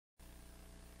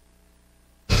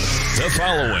The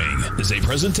following is a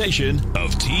presentation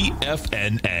of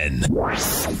TFNN.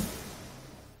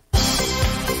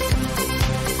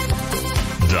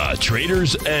 The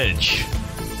Trader's Edge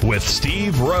with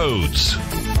Steve Rhodes.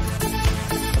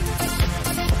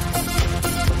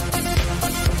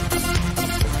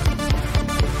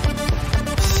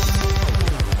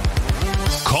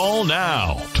 Call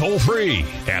now, toll free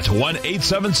at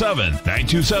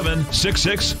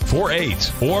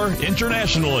 1-877-927-6648 or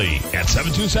internationally at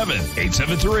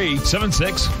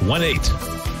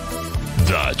 727-873-7618.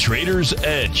 The Trader's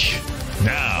Edge.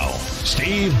 Now,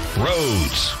 Steve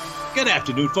Rhodes. Good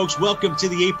afternoon, folks. Welcome to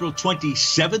the April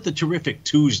 27th, a terrific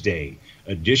Tuesday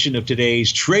edition of today's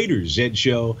Trader's Edge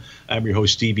Show. I'm your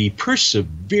host, Stevie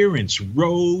Perseverance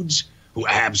Rhodes, who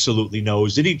absolutely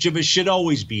knows that each of us should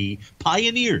always be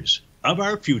pioneers of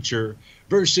our future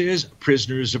versus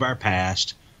prisoners of our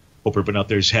past. Hope everyone out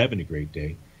there is having a great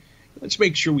day. Let's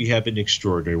make sure we have an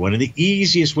extraordinary one. And the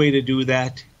easiest way to do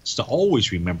that is to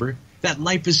always remember that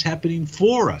life is happening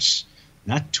for us,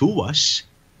 not to us.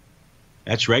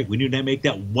 That's right. We need to make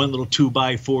that one little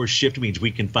 2x4 shift. It means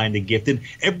we can find a gift in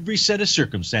every set of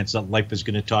circumstances that life is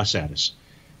going to toss at us.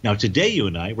 Now, today, you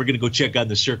and I, we're going to go check on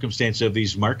the circumstance of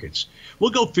these markets. We'll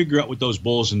go figure out what those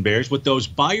bulls and bears, what those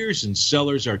buyers and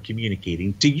sellers are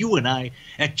communicating to you and I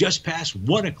at just past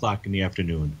 1 o'clock in the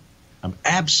afternoon. I'm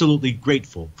absolutely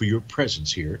grateful for your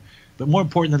presence here. But more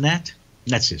important than that,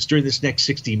 and that's this. During this next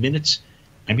 60 minutes,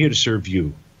 I'm here to serve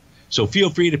you. So feel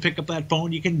free to pick up that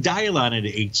phone. You can dial on it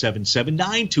at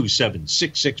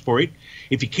 877-927-6648.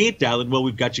 If you can't dial it, well,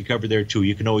 we've got you covered there, too.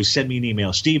 You can always send me an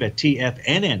email,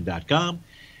 steve@tfnn.com.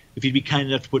 If you'd be kind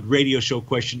enough to put radio show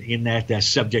question in that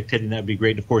subject heading, that would be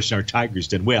great. And, of course, in our Tigers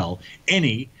Den, well,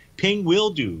 any ping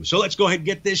will do. So let's go ahead and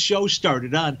get this show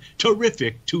started on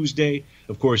terrific Tuesday.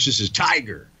 Of course, this is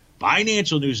Tiger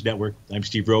Financial News Network. I'm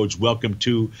Steve Rhodes. Welcome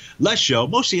to the show.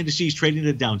 Most of the indices trading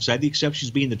to the downside, the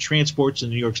exceptions being the transports and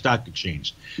the New York Stock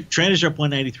Exchange. Trend is up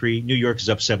 193. New York is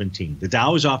up 17. The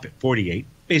Dow is off at 48,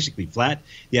 basically flat.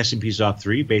 The S&P is off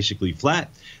 3, basically flat.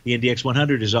 The NDX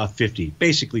 100 is off 50,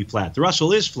 basically flat. The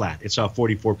Russell is flat. It's off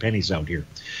 44 pennies out here.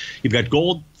 You've got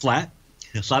gold flat.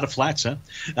 There's a lot of flats, huh?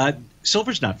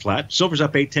 Silver's not flat. Silver's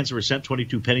up 0.8%,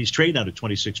 22 pennies, trading out at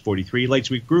 26.43. Light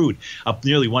sweet crude up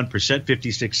nearly 1%,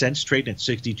 56 cents, trading at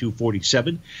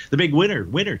 62.47. The big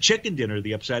winner, chicken dinner.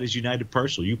 The upside is United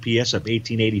Parcel. UPS up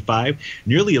 18.85,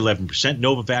 nearly 11%.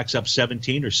 Novavax up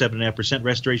 17 or 7.5%.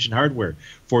 Restoration Hardware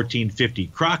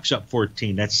 14.50. Crocs up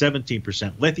 14. That's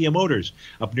 17%. Lithium Motors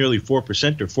up nearly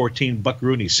 4% or 14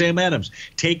 buckaroonies. Sam Adams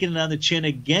taking it on the chin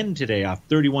again today, off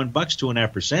 31 bucks,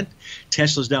 2.5%.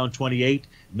 Tesla's down 28.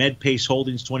 MedPace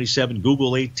Holdings 27,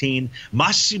 Google 18,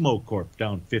 Massimo Corp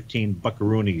down 15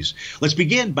 buckaroonies. Let's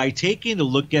begin by taking a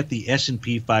look at the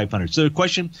S&P 500. So the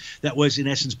question that was in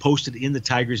essence posted in the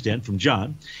Tiger's Den from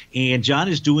John, and John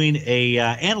is doing a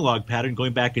analog pattern,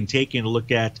 going back and taking a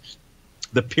look at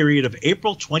the period of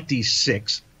April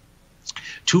 26,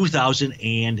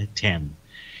 2010.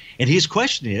 And his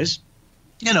question is,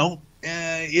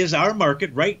 is our market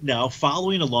right now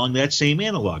following along that same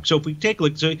analog? So if we take a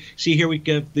look, so see here we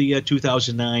get the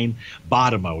 2009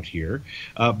 bottom out here.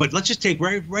 But let's just take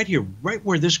right here, right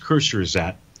where this cursor is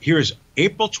at. Here is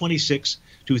April 26,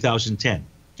 2010.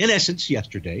 In essence,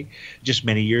 yesterday, just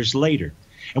many years later.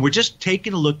 And we're just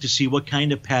taking a look to see what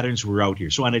kind of patterns were out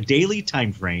here. So on a daily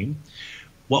time frame,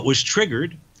 what was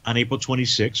triggered on April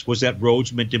 26 was that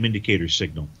Rhodes momentum indicator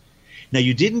signal. Now,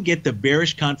 you didn't get the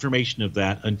bearish confirmation of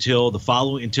that until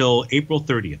April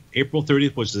 30th. April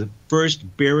 30th was the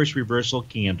first bearish reversal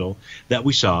candle that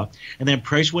we saw. And then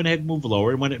price went ahead and moved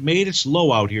lower. And when it made its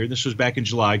low out here, and this was back in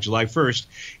July 1st,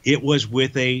 it was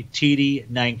with a TD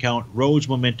 9-count Rhodes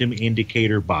momentum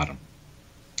indicator bottom.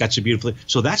 That's a beautiful.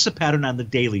 So that's the pattern on the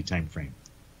daily time frame.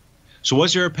 So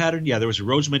was there a pattern? Yeah, there was a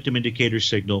Rhodes momentum indicator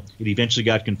signal. It eventually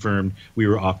got confirmed. We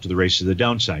were off to the races to the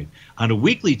downside. On a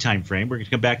weekly time frame, we're going to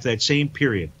come back to that same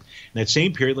period. In that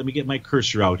same period, let me get my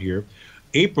cursor out here.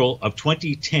 April of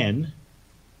 2010.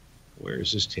 Where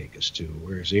does this take us to?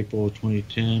 Where's April of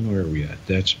 2010? Where are we at?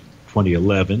 That's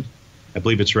 2011. I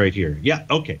believe it's right here. Yeah,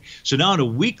 okay. So now on a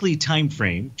weekly time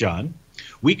frame, John,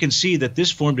 we can see that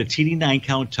this formed a TD9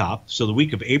 count top. So the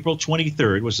week of April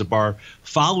 23rd was the bar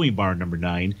following bar number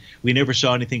 9. We never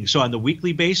saw anything. So on the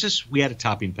weekly basis, we had a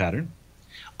topping pattern.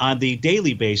 On the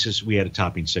daily basis, we had a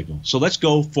topping signal. So let's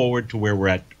go forward to where we're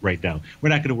at right now. We're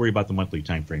not going to worry about the monthly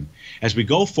time frame. As we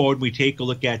go forward, we take a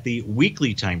look at the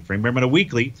weekly time frame. Remember, on a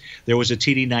weekly, there was a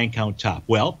TD9 count top.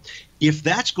 Well, if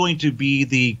that's going to be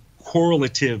the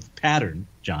correlative pattern,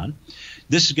 John,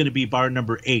 this is going to be bar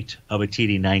number 8 of a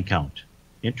TD9 count.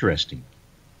 Interesting.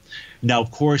 Now,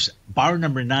 of course, bar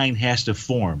number 9 has to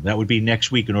form. That would be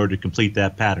next week in order to complete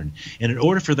that pattern. And in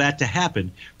order for that to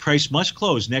happen, price must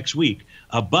close next week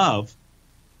above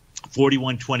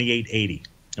 41.2880.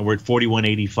 And we're at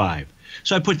 41.85.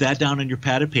 So I put that down on your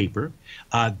pad of paper.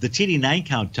 The TD9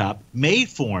 count top may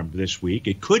form this week.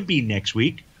 It could be next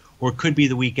week, or it could be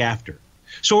the week after.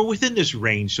 So we're within this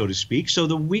range, so to speak. So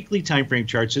the weekly time frame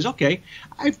chart says, okay,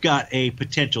 I've got a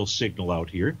potential signal out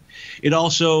here. It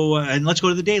also, and let's go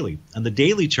to the daily. On the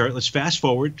daily chart, let's fast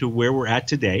forward to where we're at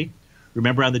today.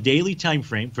 Remember, on the daily time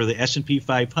frame for the S&P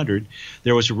 500,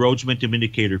 there was a Rhodes momentum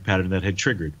indicator pattern that had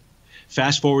triggered.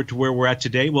 Fast forward to where we're at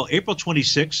today. Well, April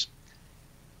 26,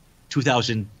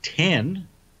 2010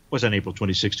 was on April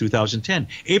 26, 2010.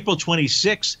 April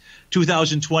 26,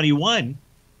 2021,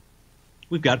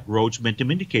 we've got Rhodes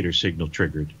momentum indicator signal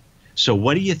triggered. So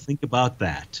what do you think about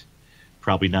that?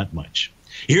 Probably not much.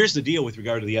 Here's the deal with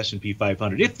regard to the S&P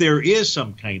 500. If there is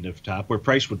some kind of top where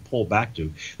price would pull back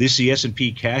to, this is the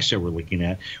S&P cash that we're looking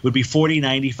at, would be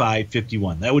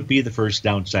 40.95.51. That would be the first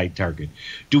downside target.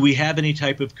 Do we have any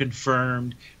type of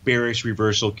confirmed bearish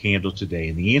reversal candle today?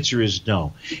 And the answer is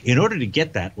no. In order to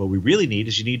get that, what we really need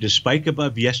is you need to spike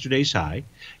above yesterday's high.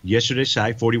 Yesterday's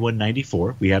high,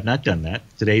 41.94. We have not done that.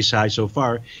 Today's high so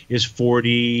far is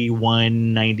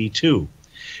 41.92.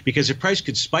 Because if price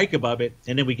could spike above it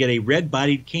and then we get a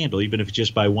red-bodied candle, even if it's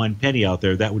just by 1 penny out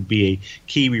there, that would be a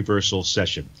key reversal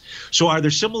session. So are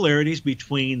there similarities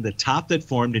between the top that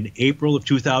formed in April of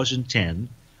 2010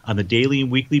 on the daily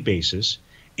and weekly basis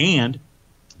and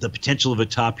the potential of a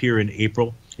top here in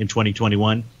April in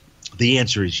 2021? The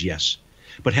answer is yes.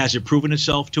 But has it proven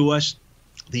itself to us?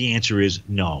 The answer is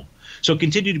no. So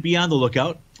continue to be on the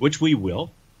lookout, which we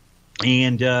will.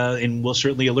 And we'll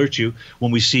certainly alert you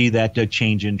when we see that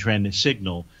change in trend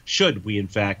signal, should we, in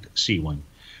fact, see one.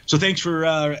 So thanks for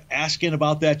asking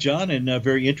about that, John, and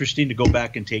very interesting to go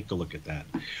back and take a look at that.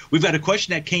 We've got a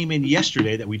question that came in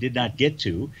yesterday that we did not get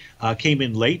to. Came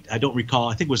in late. I don't recall.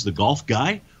 I think it was the golf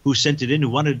guy who sent it in, who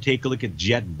wanted to take a look at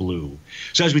JetBlue.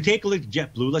 So as we take a look at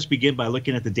JetBlue, let's begin by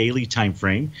looking at the daily time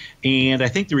frame. And I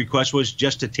think the request was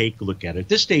just to take a look at it. At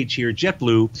this stage here,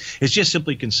 JetBlue is just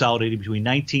simply consolidating between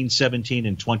 1917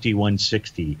 and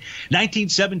 2160.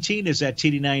 1917 is that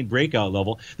TD9 breakout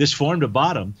level. This formed a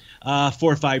bottom 4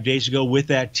 or 5 days ago with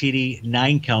that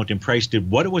TD9 count, and price did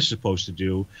what it was supposed to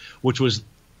do, which was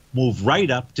move right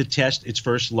up to test its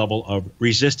first level of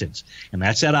resistance. And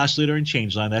that's that oscillator and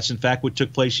change line. That's, in fact, what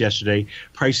took place yesterday.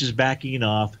 Price is backing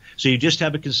off. So you just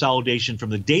have a consolidation from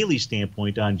the daily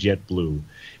standpoint on JetBlue.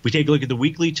 If we take a look at the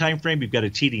weekly time frame, you've got a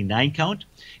TD9 count.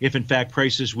 If, in fact,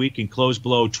 price this week can close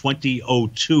below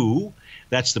 2002,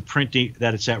 that's the printing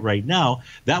that it's at right now,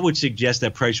 that would suggest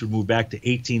that price would move back to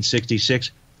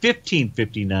 1866,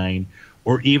 1559,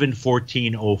 or even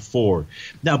 1404.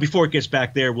 Now, before it gets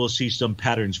back there, we'll see some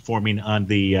patterns forming on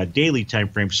the daily time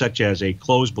frame, such as a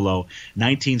close below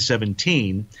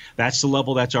 1917. That's the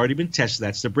level that's already been tested.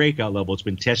 That's the breakout level. It's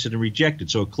been tested and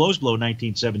rejected. So a close below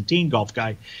 1917, golf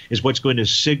guy, is what's going to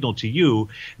signal to you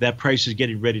that price is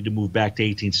getting ready to move back to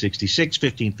 1866,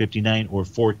 1559, or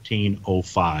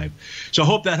 1405. So I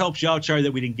hope that helps you out. Sorry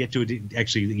that we didn't get to it.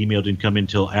 Actually, the email didn't come in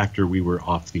until after we were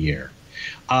off the air.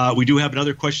 We do have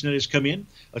another question that has come in.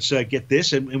 Let's get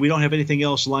this, and we don't have anything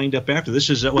else lined up after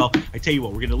this. Is well, I tell you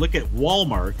what, we're going to look at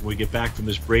Walmart when we get back from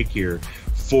this break here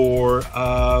for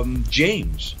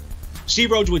James. Steve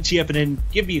Rhodes with TFNN.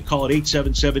 Give me a call at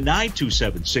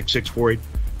 877-927-6648. Of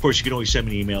course, you can always send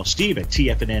me an email,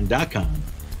 steve@tfnn.com.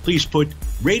 Please put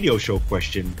radio show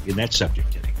question in that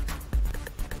subject today.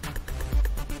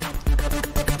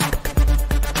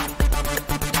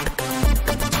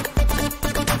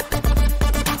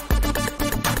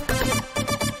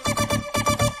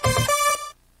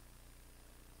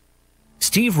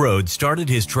 Steve Rhodes started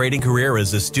his trading career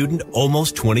as a student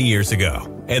almost 20 years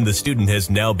ago, and the student has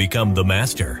now become the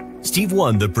master. Steve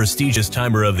won the prestigious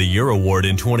Timer of the Year award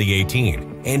in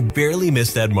 2018 and barely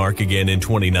missed that mark again in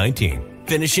 2019,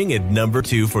 finishing at number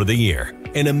 2 for the year.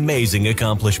 An amazing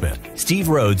accomplishment. Steve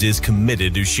Rhodes is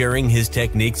committed to sharing his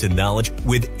techniques and knowledge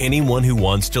with anyone who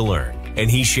wants to learn,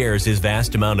 and he shares his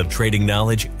vast amount of trading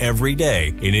knowledge every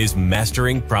day in his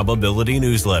Mastering Probability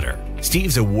newsletter.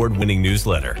 Steve's award-winning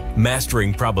newsletter,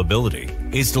 Mastering Probability,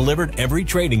 is delivered every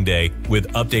trading day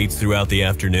with updates throughout the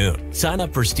afternoon. Sign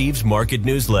up for Steve's market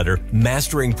newsletter,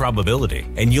 Mastering Probability,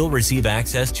 and you'll receive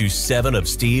access to 7 of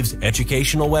Steve's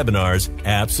educational webinars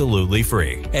absolutely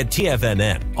free. At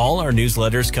TFNN, all our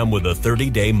newsletters come with a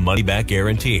 30-day money-back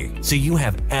guarantee, so you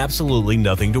have absolutely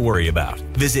nothing to worry about.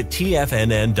 Visit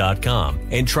TFNN.com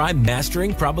and try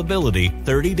Mastering Probability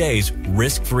 30 days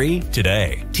risk-free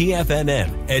today.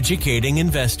 TFNN, education educating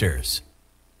investors.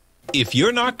 If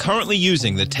you're not currently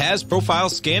using the TAS Profile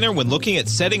Scanner when looking at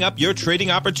setting up your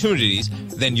trading opportunities,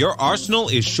 then your arsenal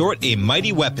is short a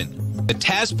mighty weapon. The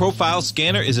TAS Profile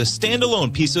Scanner is a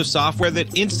standalone piece of software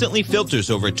that instantly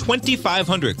filters over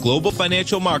 2,500 global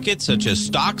financial markets such as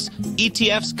stocks,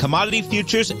 ETFs, commodity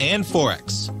futures, and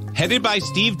Forex. Headed by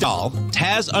Steve Dahl,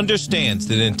 TAS understands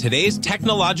that in today's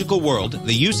technological world,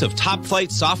 the use of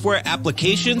top-flight software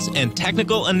applications and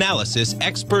technical analysis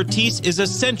expertise is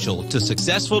essential to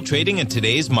successful trading in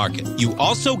today's market. You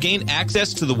also gain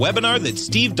access to the webinar that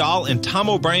Steve Dahl and Tom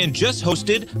O'Brien just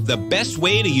hosted, The Best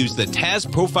Way to Use the TAS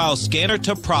Profile Scanner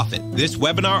to Profit. This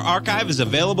webinar archive is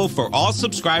available for all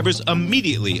subscribers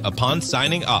immediately upon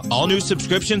signing up. All new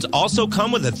subscriptions also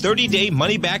come with a 30-day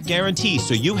money-back guarantee,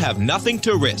 so you have nothing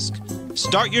to risk.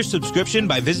 Start your subscription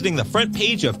by visiting the front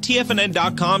page of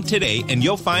TFNN.com today, and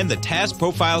you'll find the TAS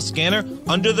Profile Scanner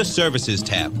under the Services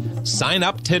tab. Sign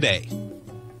up today.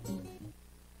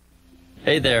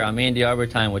 Hey there, I'm Andy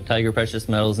Arbertine with Tiger Precious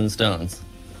Metals and Stones.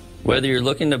 Whether you're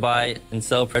looking to buy and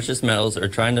sell precious metals or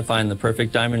trying to find the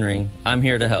perfect diamond ring, I'm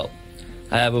here to help.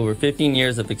 I have over 15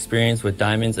 years of experience with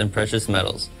diamonds and precious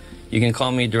metals. You can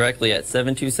call me directly at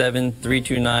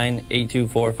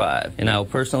 727-329-8245, and I will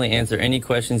personally answer any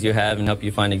questions you have and help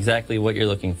you find exactly what you're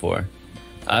looking for.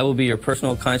 I will be your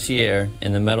personal concierge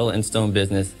in the metal and stone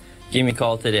business. Give me a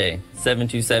call today,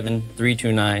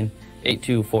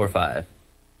 727-329-8245.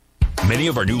 Many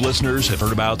of our new listeners have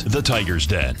heard about The Tiger's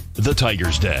Den. The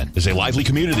Tiger's Den is a lively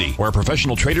community where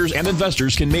professional traders and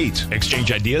investors can meet,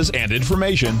 exchange ideas and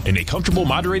information in a comfortable,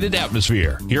 moderated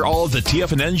atmosphere. Hear all of the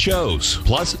TFNN shows,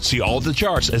 plus see all of the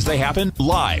charts as they happen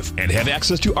live and have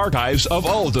access to archives of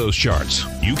all of those charts.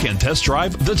 You can test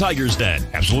drive The Tiger's Den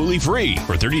absolutely free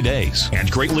for 30 days and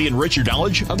greatly enrich your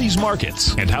knowledge of these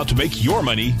markets and how to make your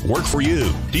money work for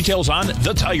you. Details on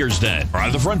The Tiger's Den are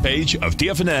on the front page of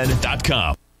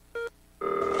TFNN.com.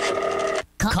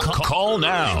 Call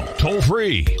now, toll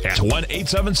free at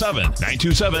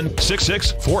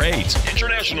 1-877-927-6648.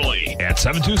 Internationally at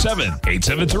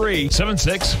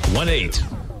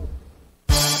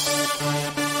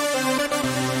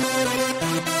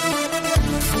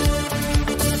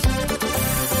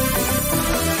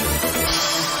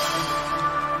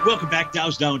Welcome back.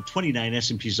 Dow's down 29,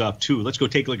 S&P's off 2. Let's go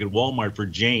take a look at Walmart for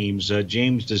James.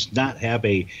 James does not have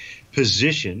a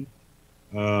position.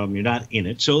 You're not in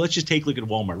it. So let's just take a look at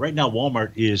Walmart. Right now,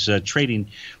 Walmart is trading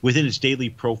within its daily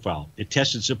profile. It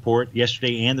tested support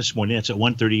yesterday and this morning. It's at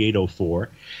 138.04.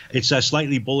 It's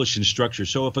slightly bullish in structure.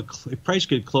 So if price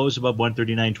could close above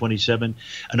 139.27,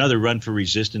 another run for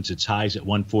resistance, its highs at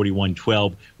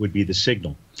 141.12 would be the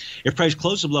signal. If price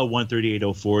closes below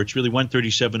 138.04, it's really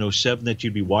 137.07 that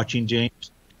you'd be watching,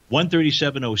 James.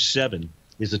 137.07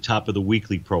 is the top of the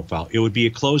weekly profile. It would be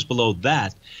a close below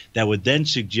that would then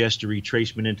suggest a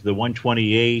retracement into the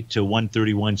 128 to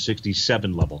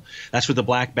 131.67 level. That's what the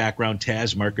black background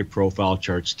TAS market profile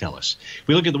charts tell us. If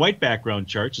we look at the white background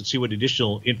charts and see what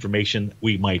additional information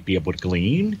we might be able to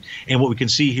glean, and what we can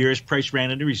see here is price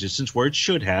ran into resistance where it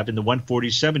should have in the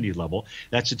 140.70 level.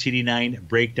 That's the TD9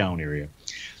 breakdown area.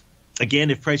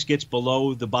 Again, if price gets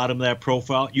below the bottom of that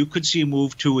profile, you could see a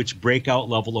move to its breakout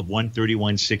level of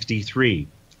 131.63.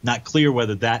 Not clear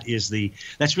whether that's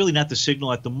really not the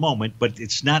signal at the moment, but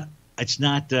it's not I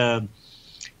don't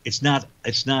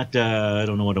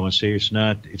know what I want to say.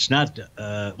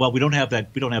 Well, we don't have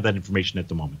that information at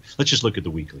the moment. Let's just look at the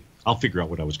weekly. I'll figure out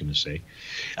what I was going to say.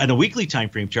 On the weekly time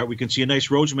frame chart, we can see a nice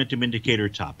Rhodes momentum indicator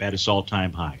top at its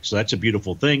all-time high. So that's a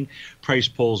beautiful thing. Price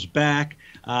pulls back.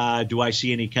 Do I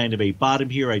see any kind of a bottom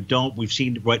here? I don't. We've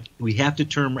seen what we have to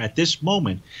term at this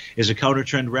moment is a counter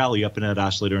trend rally up in that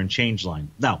oscillator and change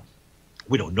line. Now,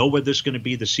 we don't know whether this is going to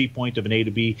be the C point of an A to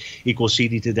B equals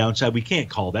CD to the downside. We can't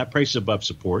call that. Price is above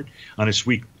support on its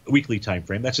weekly time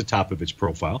frame. That's the top of its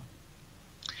profile.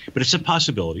 But it's a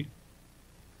possibility.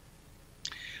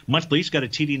 Monthly, it's got a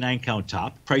TD9 count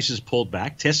top. Price is pulled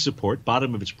back, tests support,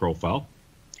 bottom of its profile,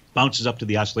 bounces up to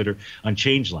the oscillator on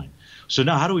change line. So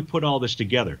now how do we put all this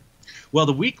together? Well,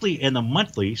 the weekly and the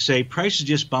monthly say prices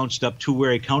just bounced up to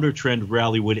where a counter trend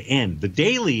rally would end. The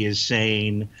daily is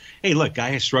saying, hey, look, I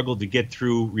have struggled to get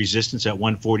through resistance at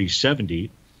 140.70.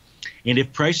 And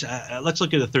if price, let's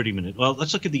look at the 30-minute. Well,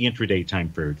 let's look at the intraday time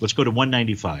period. Let's go to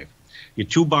 195. You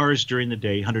have 2 bars during the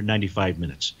day, 195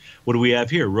 minutes. What do we have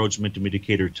here? Rhodes momentum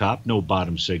indicator top, no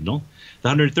bottom signal. The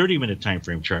 130-minute time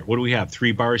frame chart. What do we have?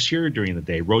 3 bars here during the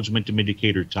day. Rhodes momentum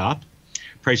indicator top,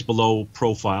 price below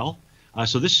profile.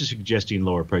 So this is suggesting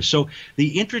lower price. So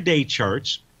the intraday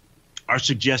charts are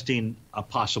suggesting a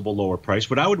possible lower price.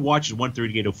 What I would watch is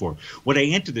 138.04. Would I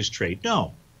enter this trade?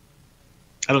 No.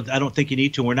 I don't think you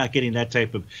need to. We're not getting that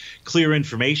type of clear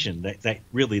information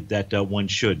that one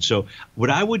should. So what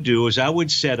I would do is I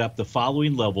would set up the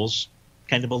following levels,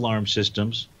 kind of alarm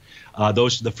systems.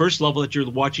 The first level that you're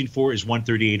watching for is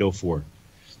 138.04.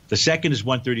 The second is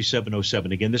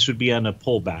 137.07. Again, this would be on a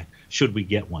pullback should we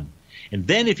get one. And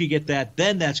then if you get that,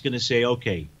 then that's going to say,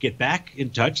 okay, get back in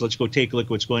touch. Let's go take a look at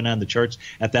what's going on in the charts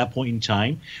at that point in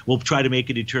time. We'll try to make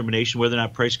a determination whether or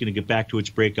not price is going to get back to its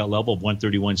breakout level of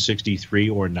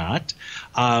 131.63 or not.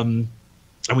 And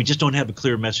we just don't have a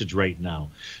clear message right now.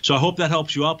 So I hope that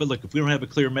helps you out. But look, if we don't have a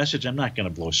clear message, I'm not going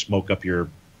to blow smoke up your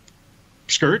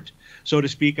skirt, so to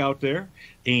speak, out there.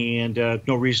 And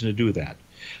no reason to do that.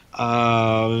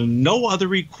 No other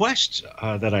requests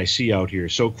that I see out here.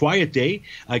 So quiet day.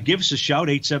 Give us a shout,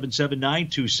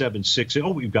 877-927-6.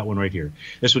 Oh, we've got one right here.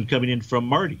 This one coming in from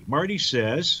Marty. Marty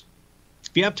says,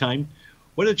 if you have time,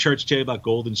 what do the charts tell you about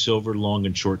gold and silver, long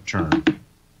and short term?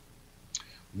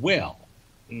 Well,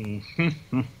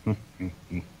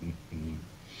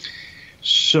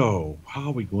 so how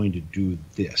are we going to do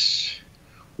this?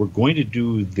 We're going to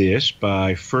do this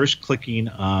by first clicking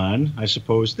on, I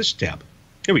suppose, this tab.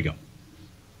 Here we go.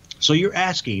 So you're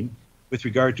asking, with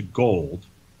regard to gold,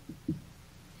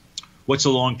 what's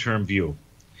a long-term view?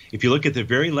 If you look at the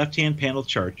very left-hand panel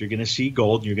chart, you're going to see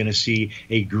gold, and you're going to see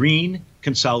a green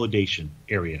consolidation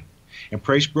area. And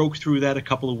price broke through that a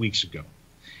couple of weeks ago.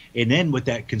 And then what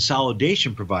that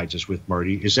consolidation provides us with,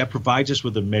 Marty, is that provides us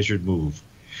with a measured move.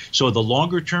 So the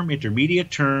longer-term,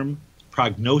 intermediate-term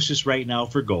prognosis right now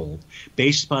for gold,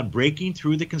 based upon breaking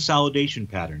through the consolidation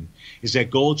pattern, is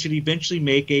that gold should eventually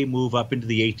make a move up into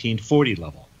the 1840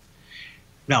 level.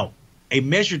 Now, a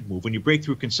measured move, when you break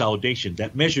through consolidation,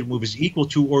 that measured move is equal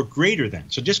to or greater than.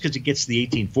 So just because it gets to the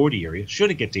 1840 area, should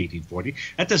it get to 1840,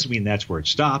 that doesn't mean that's where it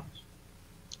stops.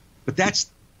 But that's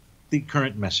the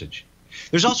current message.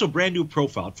 There's also a brand new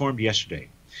profile formed yesterday.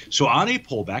 So on a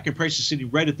pullback, and price is sitting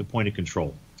right at the point of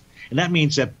control. And that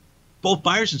means that both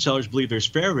buyers and sellers believe there's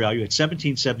fair value at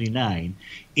 1779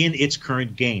 in its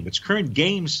current game. Its current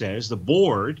game says the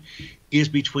board is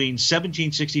between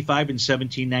 1765 and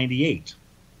 1798.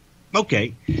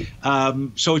 Okay,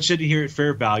 so it's sitting here at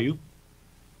fair value,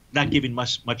 not giving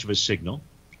much of a signal.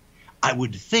 I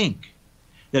would think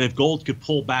that if gold could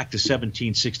pull back to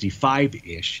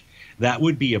 1765-ish, that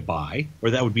would be a buy, or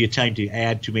that would be a time to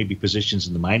add to maybe positions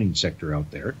in the mining sector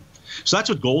out there. So that's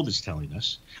what gold is telling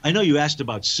us. I know you asked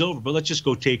about silver, but let's just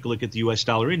go take a look at the U.S.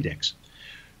 dollar index.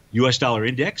 U.S. dollar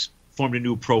index formed a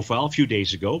new profile a few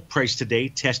days ago. Price today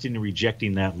testing and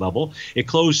rejecting that level. It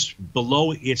closed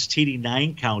below its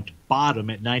TD9 count bottom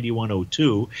at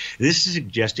 91.02. This is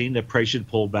suggesting that price should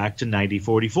pull back to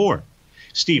 90.44.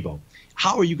 Steve-O,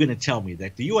 how are you going to tell me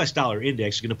that the U.S. dollar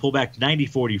index is going to pull back to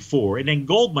 90.44 and then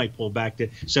gold might pull back to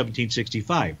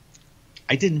 1765?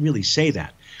 I didn't really say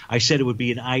that. I said it would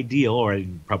be an ideal, or I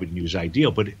probably didn't use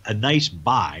ideal, but a nice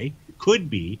buy could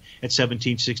be at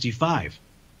 1765.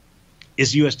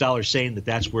 Is the U.S. dollar saying that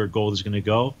that's where gold is going to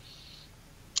go?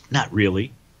 Not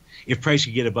really. If price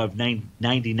could get above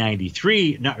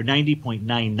 90.93 or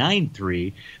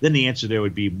 90.993, then the answer there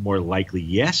would be more likely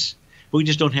yes, but we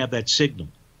just don't have that signal.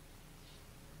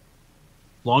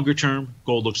 Longer term,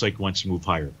 gold looks like it wants to move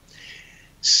higher.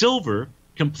 Silver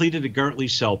completed a Gartley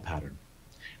sell pattern.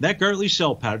 That Gartley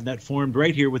sell pattern that formed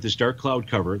right here with this dark cloud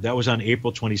cover, that was on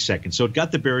April 22nd. So it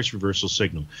got the bearish reversal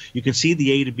signal. You can see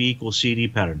the A to B equals CD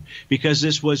pattern. Because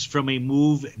this was from a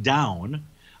move down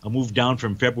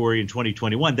from February in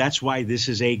 2021, that's why this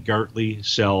is a Gartley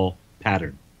sell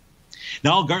pattern.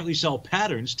 Now, Gartley sell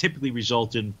patterns typically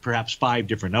result in perhaps 5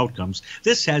 different outcomes.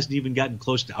 This hasn't even gotten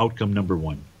close to outcome number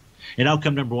 1. And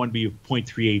outcome number 1 be a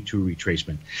 0.382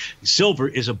 retracement. Silver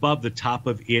is above the top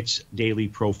of its daily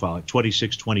profile at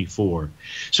 26.24.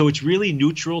 So it's really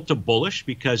neutral to bullish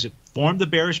because it formed the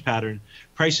bearish pattern.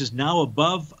 Price is now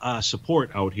above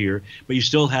support out here, but you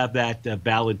still have that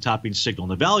valid topping signal.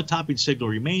 And the valid topping signal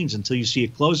remains until you see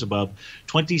it close above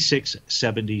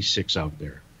 26.76 out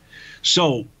there.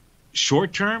 So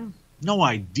short term, no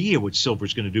idea what silver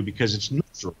is going to do because it's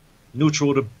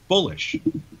neutral to bullish.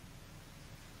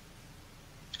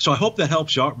 So I hope that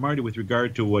helps you out, Marty, with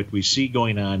regard to what we see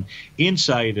going on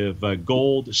inside of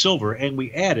gold, silver, and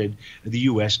we added the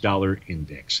U.S. dollar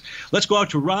index. Let's go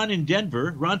out to Ron in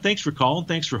Denver. Ron, thanks for calling.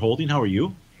 Thanks for holding. How are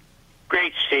you?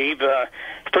 Great, Steve.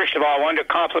 First of all, I wanted to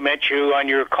compliment you on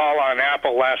your call on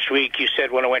Apple last week. You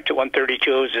said when it went to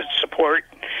 132 it was its support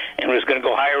and was going to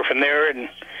go higher from there, and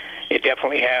it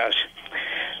definitely has.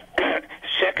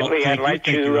 Secondly, I'd like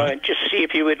to just see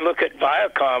if you would look at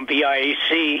Viacom,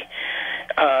 VIAC.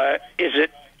 Is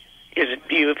it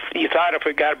you thought if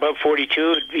it got above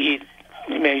 42 it'd be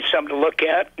maybe something to look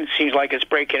at. It seems like it's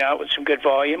breaking out with some good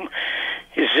volume.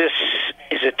 Is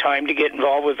it time to get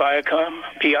involved with Viacom,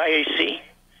 VIAC?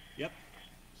 Yep.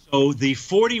 So the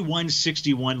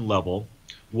 4161 level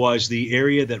was the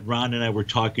area that Ron and I were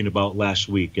talking about last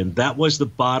week, and that was the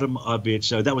bottom of its,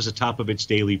 that was the top of its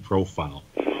daily profile.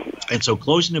 And so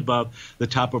closing above the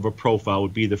top of a profile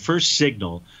would be the first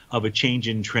signal of a change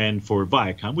in trend for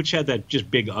Viacom, which had that just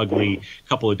big, ugly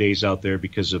couple of days out there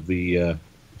because of the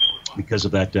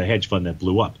that hedge fund that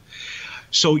blew up.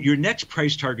 So your next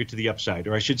price target to the upside,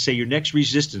 or I should say your next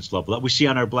resistance level that we see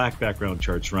on our black background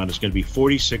charts, Ron, is going to be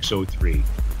 4603.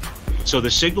 So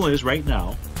the signal is right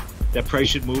now that price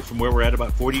should move from where we're at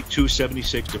about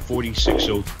 42.76 to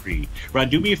 46.03. Ron,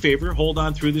 do me a favor, hold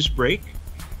on through this break,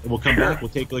 and we'll come back. We'll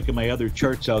take a look at my other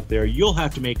charts out there. You'll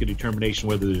have to make a determination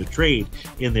whether there's a trade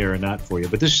in there or not for you.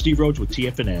 But this is Steve Rhodes with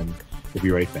TFNN. We'll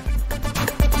be right back.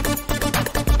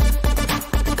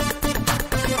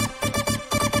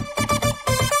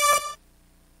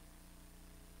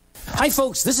 Hi,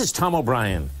 folks. This is Tom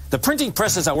O'Brien. The printing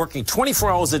presses are working 24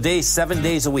 hours a day, 7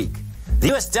 days a week. The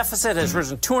U.S. deficit has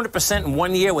risen 200% in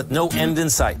 1 year with no end in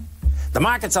sight. The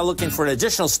markets are looking for an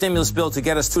additional stimulus bill to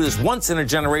get us through this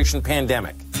once-in-a-generation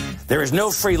pandemic. There is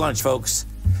no free lunch, folks.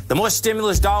 The more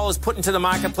stimulus dollars put into the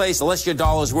marketplace, the less your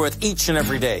dollar is worth each and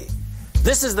every day.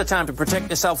 This is the time to protect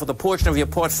yourself with a portion of your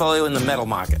portfolio in the metal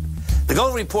market. The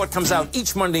Gold Report comes out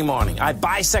each Monday morning. I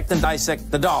bisect and dissect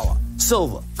the dollar,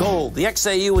 silver, gold, the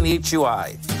XAU, and the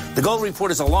HUI. The Gold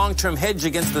Report is a long-term hedge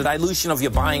against the dilution of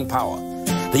your buying power.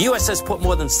 The U.S. has put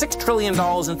more than $6 trillion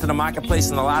into the marketplace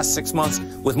in the last 6 months,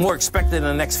 with more expected in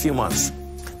the next few months.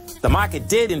 The market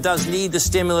did and does need the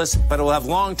stimulus, but it will have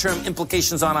long-term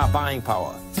implications on our buying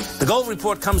power. The Gold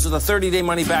Report comes with a 30-day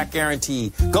money-back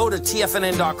guarantee. Go to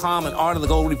TFNN.com and order the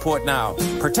Gold Report now.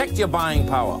 Protect your buying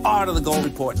power. Order the Gold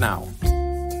Report now.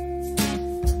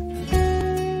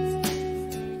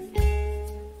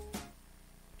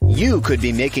 You could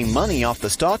be making money off the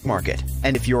stock market.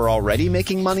 And if you're already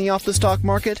making money off the stock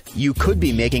market, you could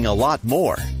be making a lot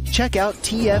more. Check out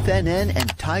TFNN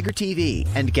and Tiger TV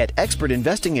and get expert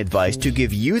investing advice to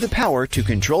give you the power to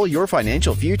control your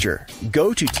financial future.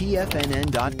 Go to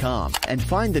TFNN.com and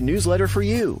find the newsletter for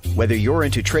you. Whether you're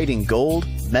into trading gold,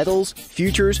 metals,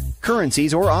 futures,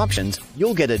 currencies, or options,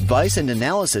 you'll get advice and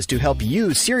analysis to help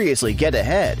you seriously get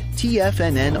ahead.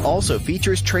 TFNN also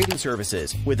features trading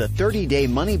services with a 30-day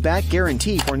money-back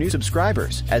guarantee for new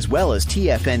subscribers, as well as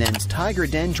TFNN's Tiger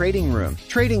Den trading room,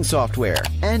 trading software,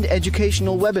 and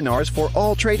educational webinars for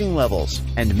all trading levels.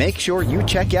 And make sure you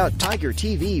check out Tiger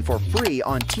TV for free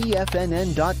on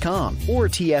TFNN.com or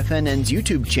TFNN's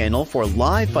YouTube channel for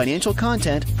live financial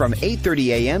content from 8:30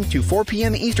 a.m. to 4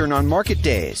 p.m. Eastern on market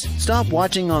days. Stop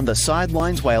watching on the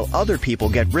sidelines while other people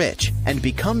get rich and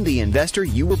become the investor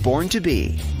you were born to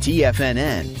be.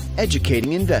 TFNN,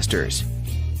 educating investors.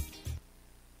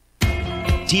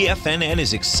 TFNN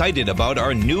is excited about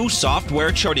our new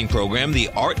software charting program, The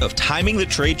Art of Timing the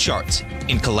Trade Charts.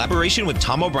 In collaboration with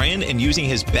Tom O'Brien and using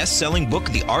his best-selling book,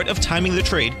 The Art of Timing the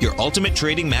Trade, Your Ultimate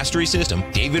Trading Mastery System,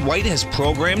 David White has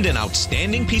programmed an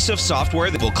outstanding piece of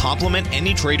software that will complement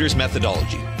any trader's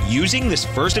methodology. Using this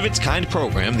first-of-its-kind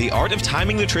program, The Art of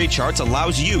Timing the Trade Charts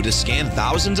allows you to scan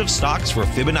thousands of stocks for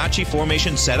Fibonacci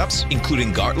formation setups,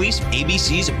 including Gartleys,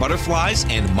 ABCs, butterflies,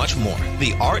 and much more.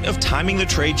 The Art of Timing the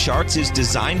Trade Charts is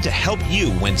designed to help you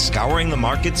when scouring the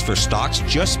markets for stocks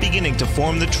just beginning to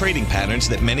form the trading patterns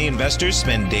that many investors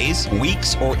spend days,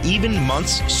 weeks, or even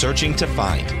months searching to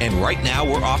find. And right now,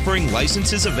 we're offering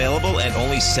licenses available at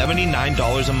only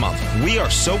 $79 a month. We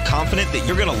are so confident that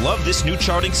you're going to love this new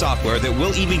charting software that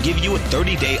will even give you a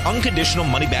 30-day unconditional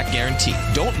money-back guarantee.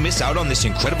 Don't miss out on this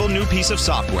incredible new piece of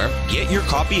software. Get your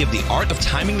copy of The Art of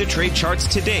Timing the Trade Charts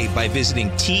today by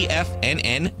visiting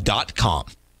TFNN.com.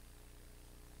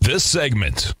 This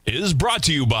segment is brought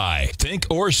to you by Think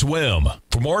or Swim.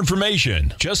 For more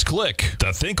information, just click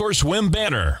the Think or Swim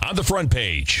banner on the front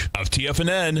page of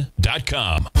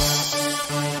TFNN.com.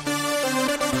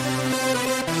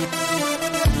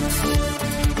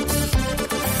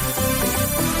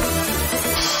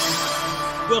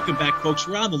 Welcome back, folks.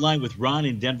 We're on the line with Ron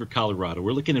in Denver, Colorado.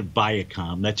 We're looking at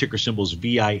Viacom. That ticker symbol is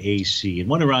VIAC. And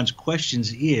one of Ron's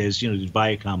questions is, did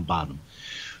Viacom bottom?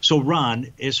 So, Ron,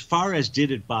 as far as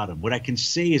did it bottom, what I can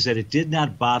say is that it did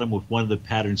not bottom with one of the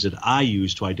patterns that I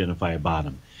use to identify a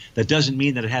bottom. That doesn't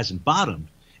mean that it hasn't bottomed.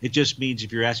 It just means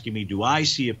if you're asking me, do I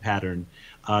see a pattern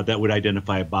that would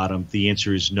identify a bottom, the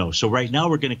answer is no. So right now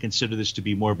we're going to consider this to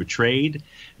be more of a trade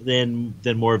than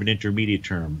more of an intermediate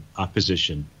term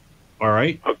position. All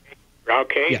right?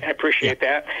 Okay. Yeah. I appreciate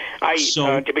that.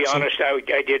 To be honest,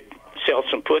 I did sell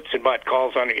some puts and bought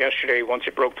calls on it yesterday once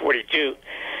it broke 42.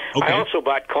 Okay. I also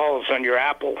bought calls on your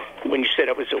Apple when you said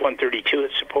it was at 132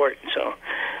 at support, so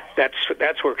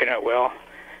that's working out well.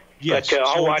 Yes. But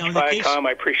I'll watch Viacom.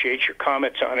 I appreciate your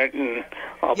comments on it, and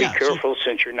I'll be careful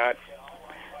since you're not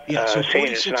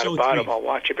saying it's not a bottom. I'll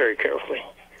watch it very carefully.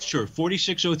 Sure.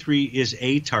 4603 is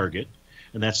a target,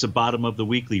 and that's the bottom of the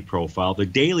weekly profile. The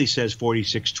daily says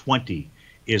 4620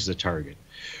 is the target.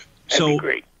 That'd be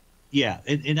great. Yeah,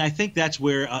 and I think that's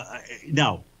where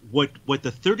now what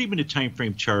the 30-minute time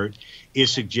frame chart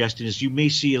is suggesting is you may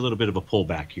see a little bit of a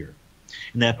pullback here.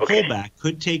 And that pullback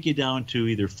could take you down to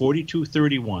either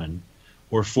 42.31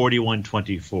 or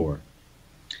 41.24.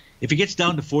 If it gets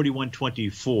down to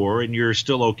 41.24 and you're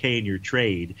still okay in your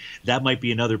trade, that might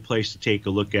be another place to take a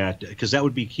look at, because that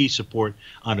would be key support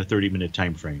on a 30-minute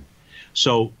time frame.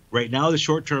 So right now the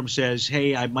short term says,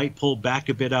 hey, I might pull back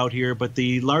a bit out here, but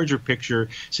the larger picture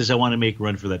says I want to make a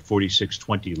run for that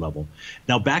 46.20 level.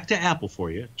 Now back to Apple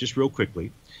for you, just real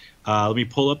quickly. Let me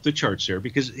pull up the charts there,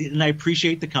 and I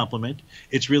appreciate the compliment.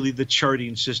 It's really the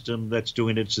charting system that's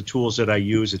doing it. It's the tools that I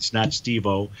use. It's not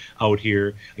Steve-O out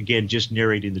here, again, just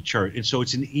narrating the chart. And so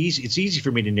it's easy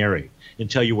for me to narrate and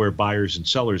tell you where buyers and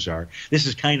sellers are. This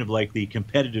is kind of like the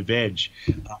competitive edge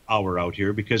hour out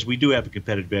here, because we do have a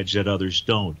competitive edge that others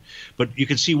don't. But you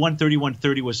can see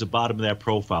 131.30 was the bottom of that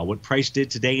profile. What price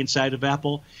did today inside of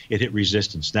Apple, it hit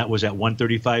resistance. That was at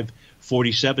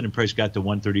 135.47, and price got to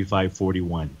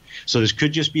 135.41. So this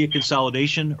could just be a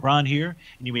consolidation, Ron, here,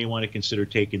 and you may want to consider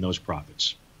taking those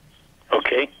profits.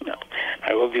 Okay. No,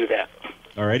 I will do that.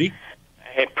 All righty?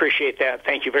 I appreciate that.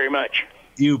 Thank you very much.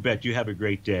 You bet. You have a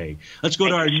great day. Let's go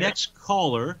to our next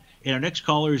caller, and our next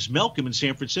caller is Malcolm in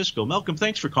San Francisco. Malcolm,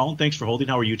 thanks for calling. Thanks for holding.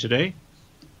 How are you today?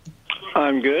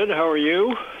 I'm good. How are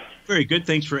you? Very good.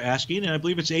 Thanks for asking. And I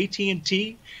believe it's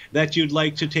AT&T that you'd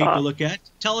like to take a look at.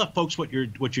 Tell folks what you're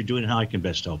doing and how I can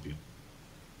best help you.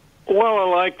 Well, I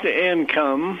like the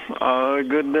income,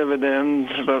 good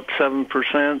dividends, about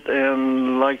 7%,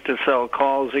 and like to sell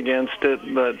calls against it,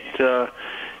 but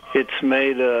it's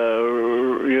made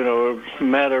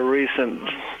met a recent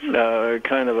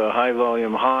kind of a high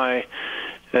volume high.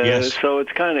 Yes. So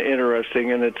it's kind of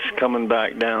interesting, and it's coming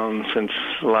back down since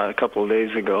a couple of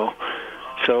days ago.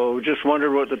 So just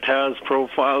wondered what the TAS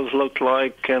profiles looked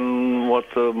like and what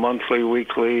the monthly,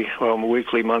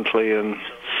 monthly, and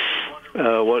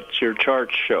what's your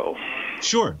charts show?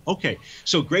 Sure. Okay.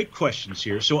 So great questions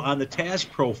here. So on the TAS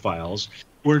profiles,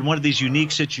 we're in one of these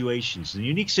unique situations. And the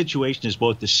unique situation is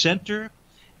both the center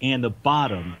and the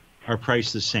bottom are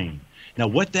priced the same. Now,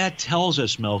 what that tells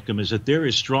us, Malcolm, is that there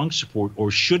is strong support,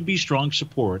 or should be strong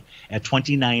support, at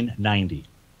 $29.90.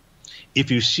 If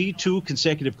you see two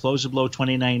consecutive closes below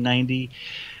 $29.90,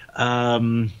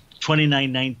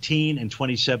 $29.19 and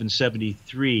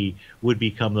 $27.73 would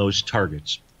become those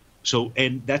targets. So,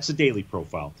 and that's the daily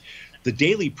profile. The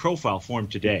daily profile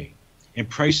formed today, and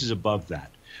price is above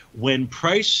that. When a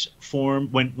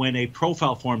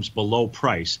profile forms below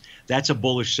price, that's a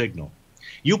bullish signal.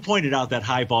 You pointed out that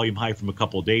high volume high from a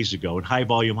couple of days ago, and high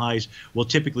volume highs will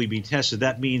typically be tested.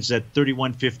 That means that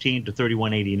 31.15 to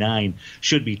 31.89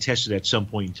 should be tested at some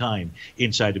point in time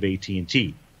inside of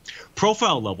AT&T.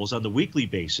 Profile levels on the weekly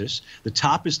basis, the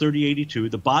top is 30.82,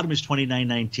 the bottom is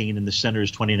 29.19, and the center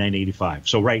is 29.85.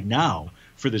 So right now,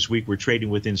 for this week, we're trading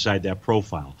with inside that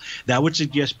profile. That would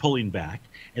suggest pulling back,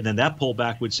 and then that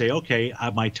pullback would say, okay,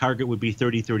 my target would be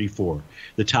 30.34,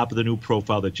 the top of the new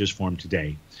profile that just formed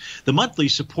today. The monthly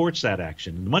supports that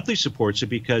action. The monthly supports it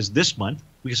because this month,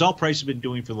 because all price has been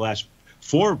doing for the last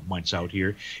 4 months out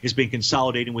here, has been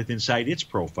consolidating with inside its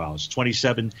profiles.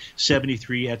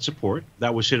 27.73 at support.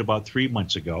 That was hit about 3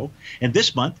 months ago. And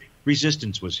this month,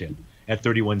 resistance was hit at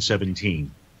 31.17.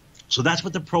 So that's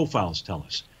what the profiles tell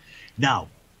us. Now,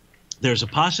 there's a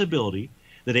possibility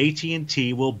that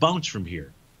AT&T will bounce from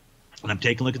here. And I'm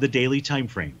taking a look at the daily time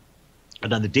frame.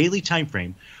 And on the daily time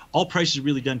frame, all price has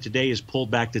really done today is pulled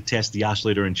back to test the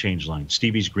oscillator and change line,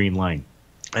 Stevie's green line,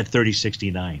 at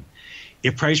 30.69.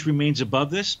 If price remains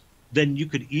above this, then you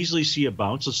could easily see a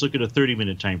bounce. Let's look at a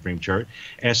 30-minute time frame chart.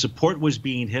 As support was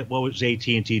being hit, what was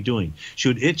AT&T doing?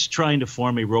 It's trying to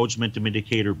form a Rhodes momentum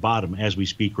indicator bottom as we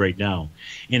speak right now.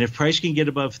 And if price can get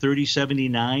above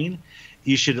 30.79,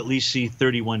 you should at least see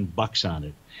 $31 on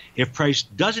it. If price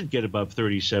doesn't get above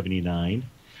 30.79,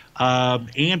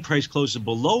 and price closes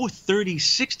below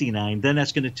 30.69, then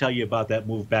that's going to tell you about that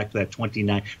move back to that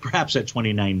 29, perhaps that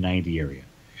 29.90 area.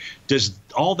 Does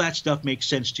all that stuff make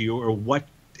sense to you, or what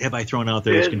have I thrown out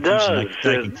there that's confusing that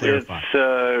I can clarify?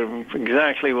 It's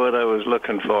exactly what I was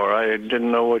looking for. I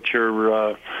didn't know what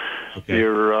your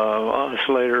your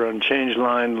oscillator on change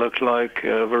line looked like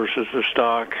versus the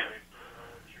stock.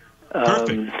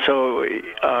 Perfect. So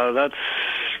that's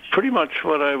pretty much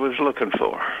what I was looking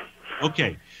for.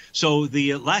 Okay. So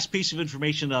the last piece of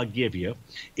information I'll give you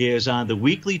is on the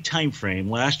weekly time frame.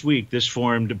 Last week, this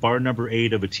formed bar number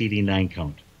 8 of a TD9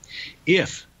 count.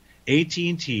 If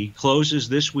AT&T closes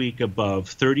this week above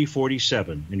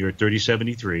 30.47, and you're at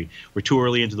 30.73, we're too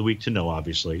early into the week to know,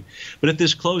 obviously. But if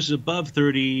this closes above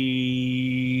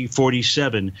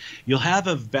 30.47, you'll have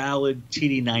a valid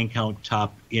TD9 count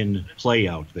top in play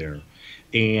out there.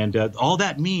 And all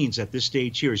that means at this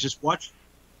stage here is just watch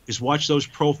those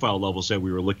profile levels that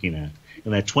we were looking at.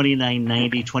 And that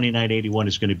 29.90, 29.81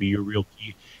 is going to be your real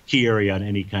key area on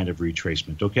any kind of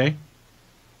retracement, okay?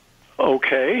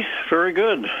 Okay, very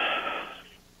good.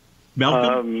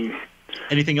 Malcolm,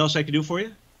 anything else I can do for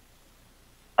you?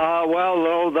 Well,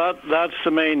 no, that's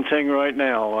the main thing right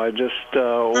now. I just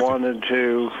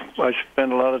I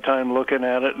spent a lot of time looking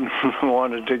at it and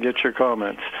wanted to get your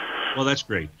comments. Well, that's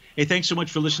great. Hey, thanks so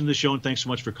much for listening to the show, and thanks so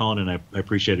much for calling, and I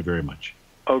appreciate it very much.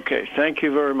 Okay, thank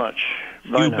you very much.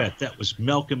 Bye you now. bet. That was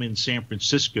Malcolm in San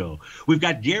Francisco. We've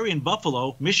got Gary in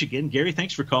Buffalo, Michigan. Gary,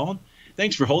 thanks for calling.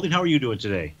 Thanks for holding. How are you doing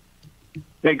today?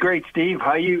 Hey, great, Steve.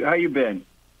 How you been?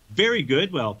 Very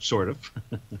good. Well, sort of.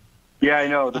 Yeah, I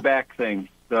know, the back thing.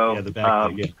 So, yeah, the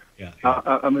back thing, yeah.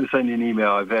 I'm going to send you an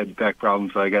email. I've had back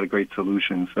problems, so I got a great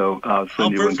solution. So I'll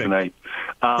send you one tonight.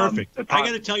 Perfect. I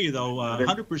got to tell you, though,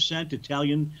 100%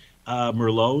 Italian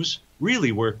Merlots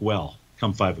really work well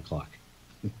come 5 o'clock.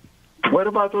 What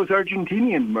about those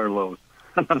Argentinian Merlots?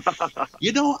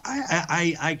 You know,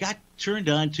 I got turned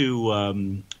on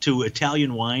to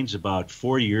Italian wines about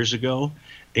 4 years ago,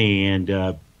 and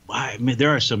I mean,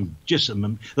 there are some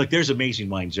there's amazing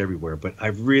wines everywhere, but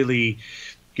I've really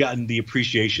gotten the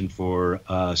appreciation for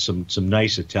some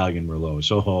nice Italian Merlots.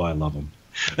 Oh, I love them.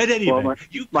 But anyway, well,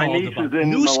 my niece is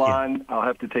in Milan. I'll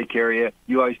have to take care of you.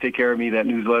 You always take care of me. That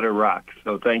newsletter rocks.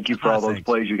 So thank you for all those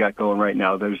plays you got going right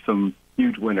now. There's some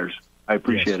huge winners. I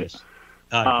appreciate it.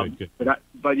 Good.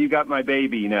 But you got my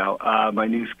baby now, my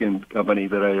new skin company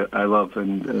that I love,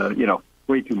 and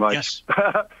way too much. Yes.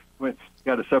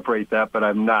 Got to separate that, but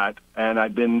I'm not. And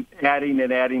I've been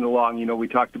adding along. You know, we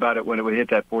talked about it when it would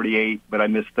hit that 48, but I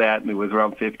missed that, and it was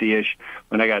around 50-ish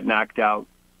when I got knocked out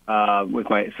with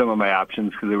some of my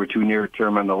options because they were too near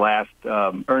term on the last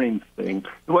earnings thing.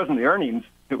 It wasn't the earnings;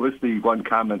 it was the one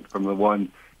comment from the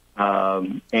one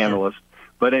analyst.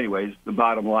 But anyways, the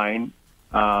bottom line.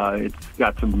 It's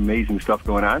got some amazing stuff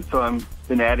going on, so I've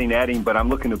been adding, but I'm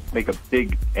looking to make a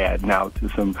big add now to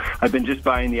some. I've been just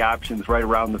buying the options right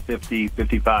around the 50,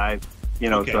 55,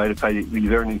 so if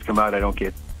these earnings come out, I don't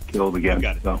get killed again.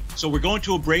 Got it. So we're going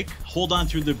to a break. Hold on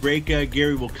through the break,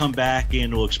 Gary. We'll come back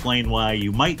and we'll explain why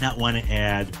you might not want to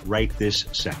add right this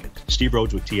second. Steve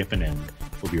Rhodes with TFNN.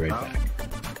 We'll be right back.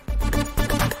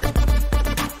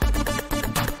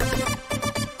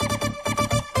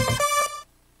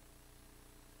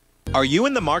 Are you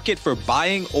in the market for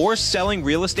buying or selling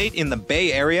real estate in the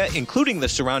Bay Area, including the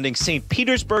surrounding St.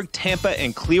 Petersburg, Tampa,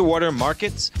 and Clearwater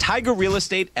markets? Tiger Real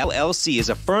Estate LLC is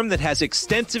a firm that has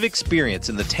extensive experience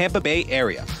in the Tampa Bay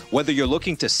area. Whether you're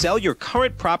looking to sell your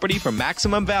current property for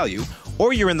maximum value,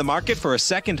 or you're in the market for a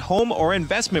second home or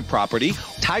investment property,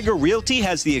 Tiger Realty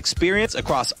has the experience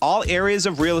across all areas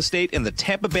of real estate in the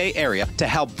Tampa Bay area to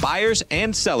help buyers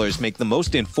and sellers make the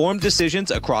most informed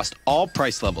decisions across all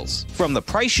price levels. From the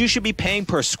price you should be paying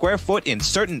per square foot in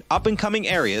certain up-and-coming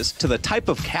areas to the type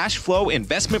of cash flow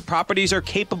investment properties are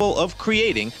capable of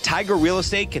creating, Tiger Real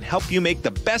Estate can help you make the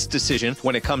best decision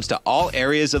when it comes to all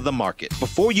areas of the market.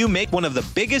 Before you make one of the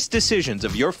biggest decisions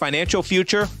of your financial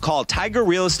future, call Tiger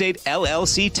Real Estate LLC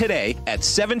today at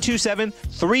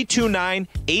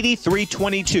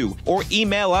 727-329-8322 or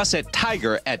email us at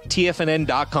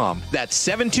tiger@tfnn.com. That's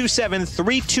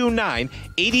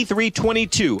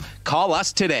 727-329-8322. Call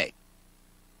us today.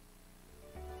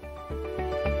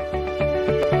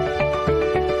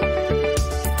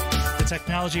 The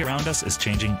technology around us is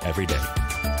changing every day.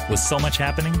 With so much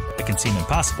happening, it can seem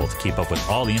impossible to keep up with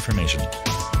all the information.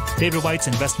 David White's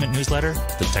investment newsletter,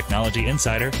 The Technology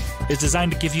Insider, is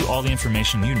designed to give you all the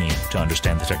information you need to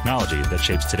understand the technology that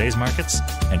shapes today's markets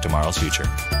and tomorrow's future.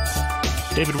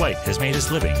 David White has made his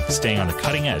living staying on the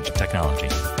cutting edge of technology.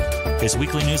 His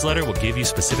weekly newsletter will give you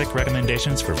specific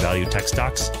recommendations for value tech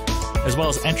stocks, as well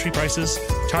as entry prices,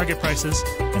 target prices,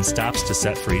 and stops to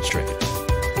set for each trade.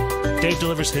 Dave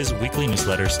delivers his weekly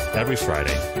newsletters every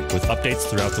Friday with updates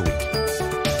throughout the week.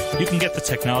 You can get the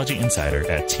Technology Insider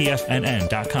at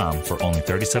TFNN.com for only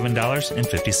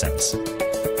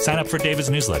 $37.50. Sign up for David's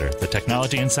newsletter, The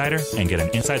Technology Insider, and get an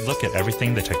inside look at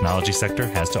everything the technology sector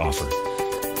has to offer.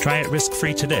 Try it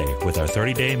risk-free today with our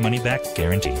 30-day money-back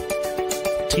guarantee.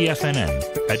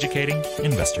 TFNN, educating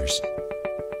investors.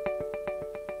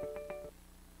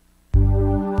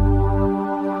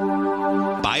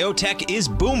 Biotech is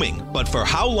booming, but for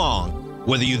how long?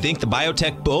 Whether you think the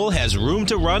biotech bull has room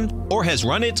to run or has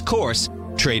run its course,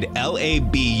 trade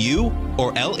LABU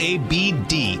or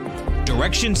LABD.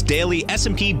 Direction's daily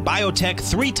S&P Biotech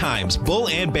 3 times bull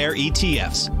and bear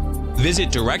ETFs. Visit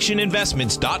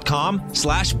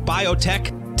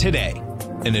directioninvestments.com/biotech today.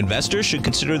 An investor should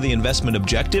consider the investment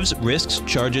objectives, risks,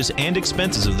 charges, and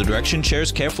expenses of the Direction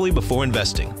shares carefully before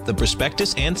investing. The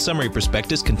prospectus and summary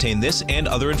prospectus contain this and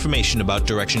other information about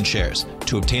Direction shares.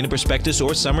 To obtain a prospectus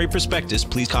or summary prospectus,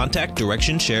 please contact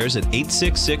Direction shares at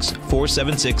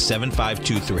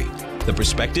 866-476-7523. The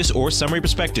prospectus or summary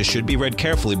prospectus should be read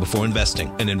carefully before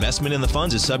investing. An investment in the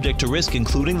funds is subject to risk,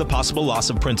 including the possible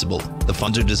loss of principal. The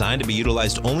funds are designed to be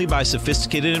utilized only by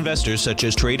sophisticated investors such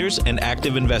as traders and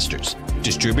active investors.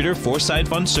 Distributor Foreside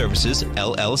Fund Services,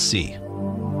 LLC.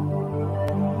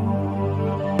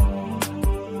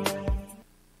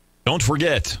 Don't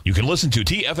forget, you can listen to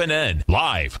TFNN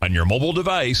live on your mobile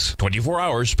device 24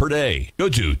 hours per day. Go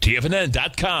to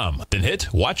TFNN.com, then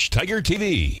hit Watch Tiger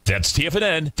TV. That's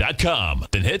TFNN.com,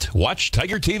 then hit Watch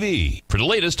Tiger TV for the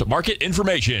latest market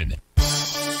information.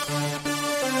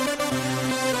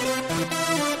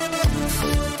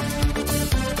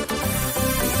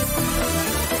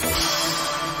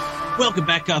 Welcome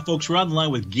back, folks. We're on the line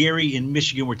with Gary in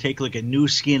Michigan. We're taking a look at Nu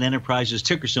Skin Enterprises,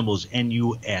 ticker symbols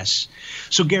NUS.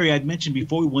 So, Gary, I'd mentioned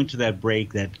before we went to that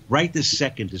break that right this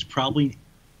second is probably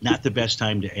not the best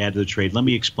time to add to the trade. Let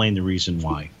me explain the reason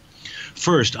why.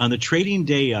 First, on the trading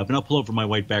day of, and I'll pull over my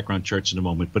white background charts in a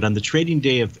moment, but on the trading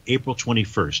day of April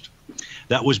 21st,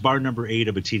 that was bar number 8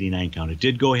 of a TD9 count. It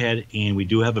did go ahead, and we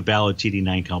do have a valid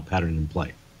TD9 count pattern in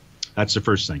play. That's the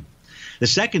first thing. The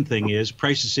second thing is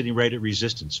price is sitting right at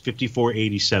resistance,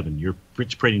 54.87. You're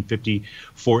trading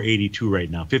 54.82 right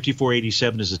now.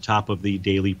 54.87 is the top of the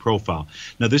daily profile.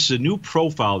 Now, this is a new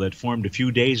profile that formed a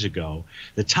few days ago.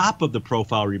 The top of the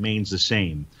profile remains the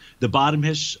same. The bottom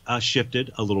has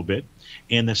shifted a little bit,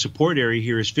 and the support area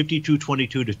here is 52.22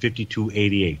 to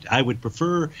 52.88. I would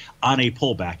prefer on a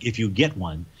pullback, if you get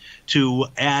one, to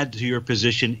add to your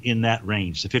position in that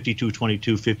range, the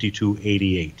 52.22,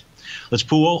 52.88. Let's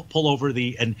pull over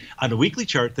and on the weekly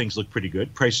chart, things look pretty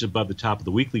good. Price is above the top of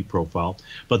the weekly profile,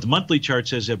 but the monthly chart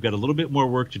says I've got a little bit more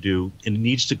work to do, and it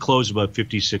needs to close above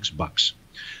 $56.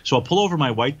 So I'll pull over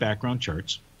my white background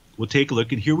charts. We'll take a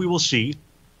look, and here we will see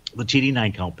the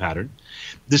TD9 count pattern.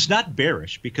 This is not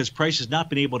bearish because price has not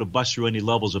been able to bust through any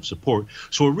levels of support,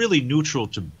 so we're really neutral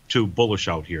to bullish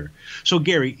out here. So,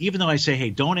 Gary, even though I say, hey,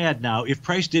 don't add now, if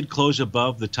price did close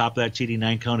above the top of that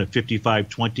TD9 count at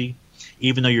 55.20,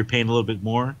 even though you're paying a little bit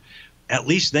more, at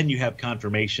least then you have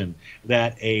confirmation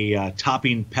that a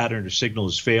topping pattern or signal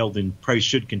has failed and price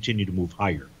should continue to move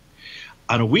higher.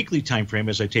 On a weekly time frame,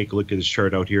 as I take a look at this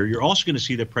chart out here, you're also going to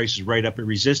see that price is right up at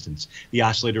resistance, the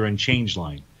oscillator unchanged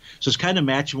line. So it's kind of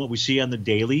matching what we see on the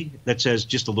daily that says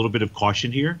just a little bit of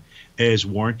caution here is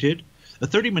warranted. The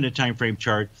 30-minute time frame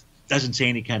chart doesn't say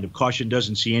any kind of caution,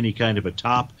 doesn't see any kind of a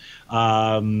top.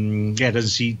 Doesn't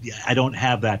see. I don't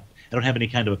have that. I don't have any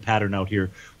kind of a pattern out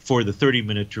here for the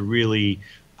 30-minute to really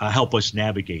help us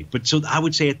navigate. But so I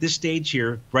would say at this stage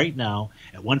here, right now,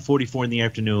 at 1:44 in the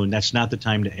afternoon, that's not the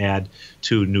time to add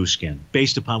to Nu Skin,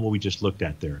 based upon what we just looked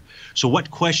at there. So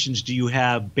what questions do you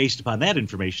have based upon that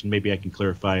information? Maybe I can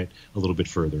clarify it a little bit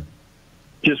further.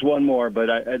 Just one more, but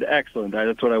excellent.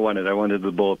 That's what I wanted. I wanted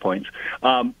the bullet points.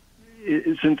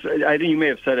 Since I think you may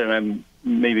have said it, and I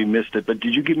maybe missed it, but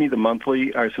did you give me the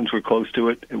monthly, or since we're close to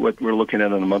it, what we're looking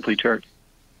at on the monthly chart?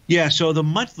 Yeah, so the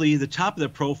monthly, the top of the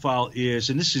profile is,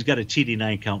 and this has got a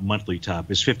TD9 count monthly top,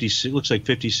 is looks like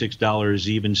 $56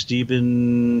 even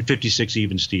Steven, 56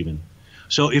 even Steven.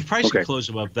 So if price can close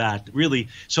above that, really,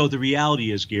 so the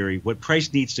reality is, Gary, what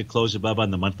price needs to close above on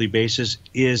the monthly basis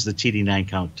is the TD9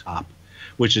 count top,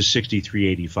 which is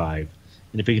 63.85.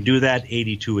 And if we can do that,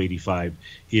 82.85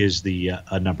 is the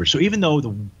number. So even though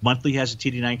the monthly has a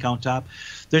TD9 count top,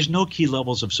 there's no key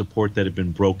levels of support that have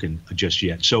been broken just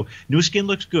yet. So Nu Skin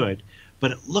looks good,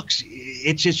 but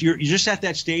it's just you're just at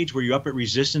that stage where you're up at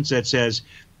resistance that says,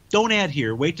 don't add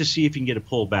here. Wait to see if you can get a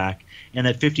pullback. And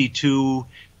that 52,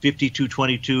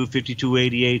 52.22,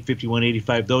 52.88,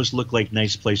 51.85, those look like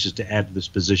nice places to add to this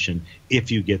position if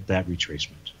you get that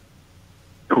retracement.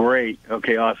 Great.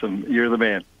 Okay, awesome. You're the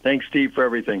man. Thanks, Steve, for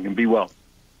everything, and be well.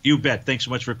 You bet. Thanks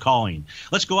so much for calling.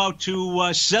 Let's go out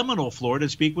to Seminole, Florida,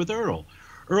 and speak with Earl.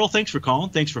 Earl, thanks for calling.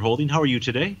 Thanks for holding. How are you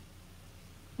today?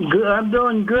 Good. I'm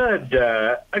doing good.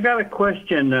 I got a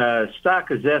question.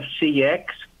 Stock is FCX.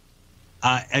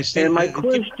 And my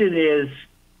question is,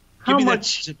 how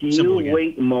much do you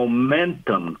weight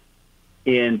momentum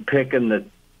in picking an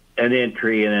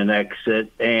entry and an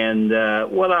exit? And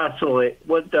what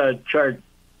chart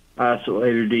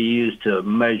oscillator do you use to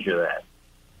measure that?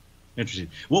 Interesting.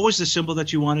 What was the symbol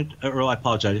that you wanted, Earl? I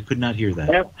apologize. I could not hear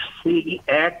that.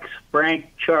 FCX, Frank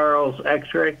Charles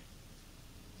X-ray.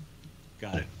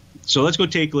 Got it. So let's go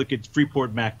take a look at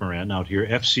Freeport McMoran out here.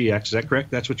 FCX, is that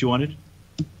correct? That's what you wanted?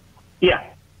 Yeah.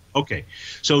 Okay.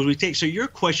 So your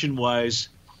question was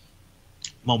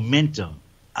momentum.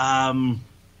 So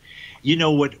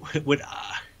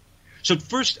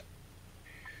first,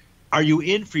 are you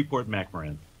in Freeport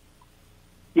McMoran?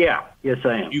 Yeah. Yes,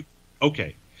 I am.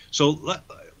 Okay. So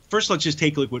first, let's just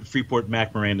take a look at what Freeport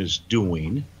McMoran is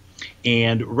doing.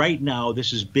 And right now,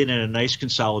 this has been in a nice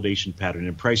consolidation pattern,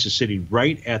 and price is sitting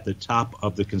right at the top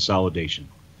of the consolidation.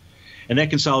 And that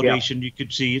consolidation, you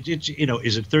could see, is it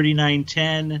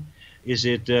 39.10? Is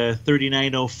it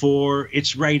 39.04?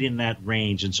 It's right in that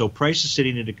range. And so price is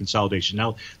sitting in a consolidation.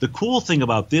 Now, the cool thing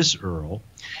about this, Earl,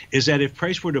 is that if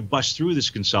price were to bust through this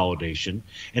consolidation,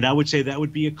 and I would say that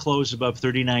would be a close above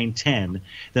 39.10,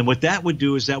 then what that would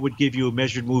do is that would give you a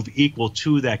measured move equal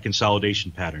to that consolidation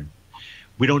pattern.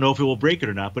 We don't know if it will break it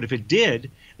or not, but if it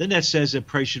did, then that says that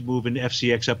price should move in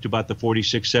FCX up to about the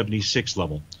 46.76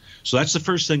 level. So that's the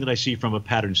first thing that I see from a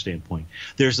pattern standpoint.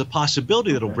 There's the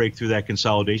possibility that it'll break through that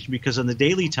consolidation because on the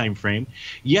daily time frame,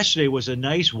 yesterday was a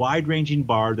nice wide-ranging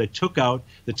bar that took out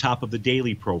the top of the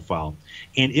daily profile.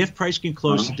 And if price can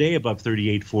close today above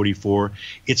 38.44,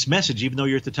 its message, even though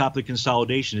you're at the top of the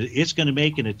consolidation, it's going to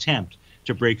make an attempt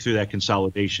to break through that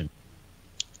consolidation.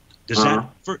 Does that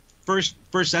first,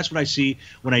 that's what I see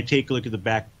when I take a look at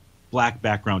the black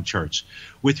background charts.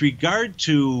 With regard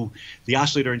to the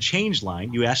oscillator and change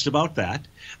line, you asked about that.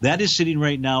 That is sitting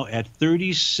right now at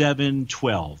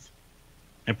 37.12,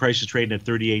 and price is trading at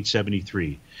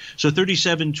 38.73. So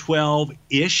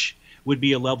 37.12-ish would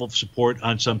be a level of support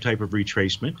on some type of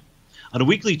retracement. On a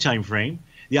weekly time frame,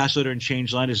 the oscillator and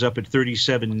change line is up at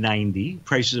 37.90.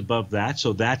 Price is above that,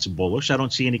 so that's bullish. I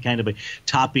don't see any kind of a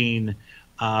topping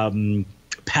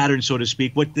pattern, so to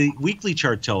speak. What the weekly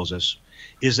chart tells us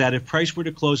is that if price were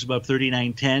to close above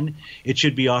 39.10, it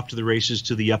should be off to the races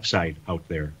to the upside out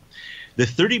there. The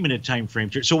 30-minute time frame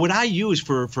chart. So what I use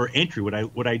for entry,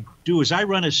 what I do is I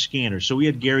run a scanner. So we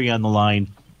had Gary on the line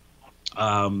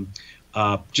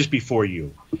just before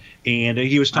you, and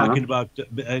he was talking about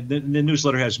the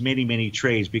newsletter has many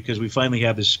trades because we finally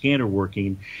have the scanner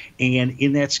working. And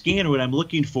in that scanner, what I'm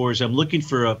looking for is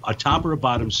a top or a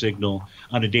bottom signal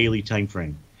on a daily time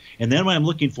frame. And then what I'm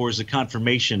looking for is the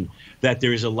confirmation that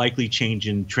there is a likely change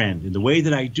in trend. And the way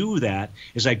that I do that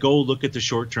is I go look at the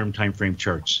short-term time frame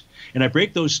charts. And I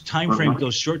break those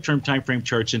short-term time frame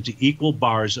charts into equal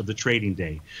bars of the trading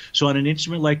day. So on an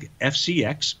instrument like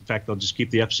FCX, in fact, I'll just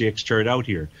keep the FCX chart out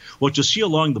here. What you'll see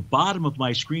along the bottom of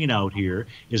my screen out here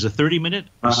is a 30-minute,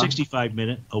 a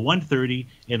 65-minute, a 130,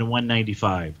 and a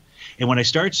 195. And when I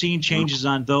start seeing changes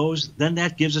on those, then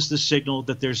that gives us the signal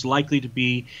that there's likely to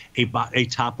be a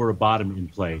top or a bottom in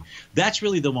play. That's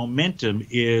really the momentum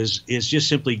is just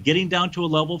simply getting down to a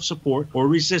level of support or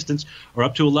resistance or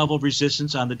up to a level of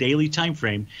resistance on the daily time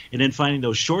frame, and then finding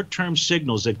those short-term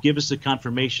signals that give us the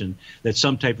confirmation that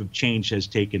some type of change has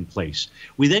taken place.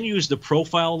 We then use the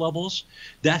profile levels.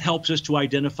 That helps us to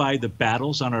identify the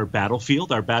battles on our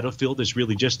battlefield. Our battlefield is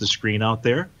really just the screen out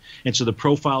there. And so the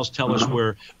profiles tell us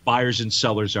where buyers and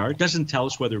sellers are. It doesn't tell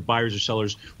us whether buyers or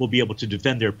sellers will be able to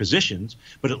defend their positions,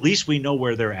 but at least we know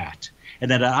where they're at. And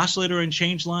then an oscillator and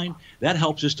change line, that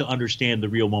helps us to understand the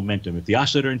real momentum. If the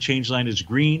oscillator and change line is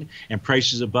green and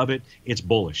price is above it, it's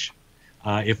bullish.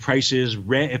 If price is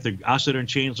red, if the oscillator and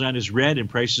change line is red and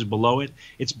price is below it,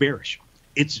 it's bearish.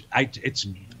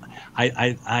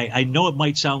 I know it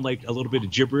might sound like a little bit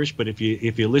of gibberish, but if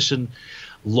you listen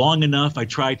long enough, I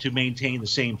try to maintain the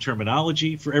same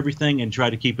terminology for everything and try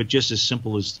to keep it just as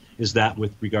simple as that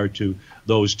with regard to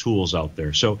those tools out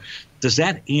there. So does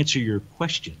that answer your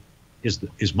question?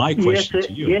 Is my question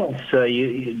to you? Yes,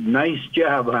 nice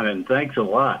job on it, and thanks a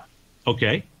lot.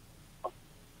 Okay.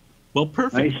 Well,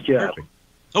 perfect. Nice job. Perfect.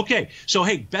 Okay, so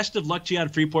hey, best of luck to you on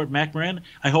Freeport McMoran.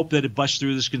 I hope that it busts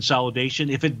through this consolidation.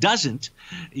 If it doesn't,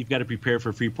 you've got to prepare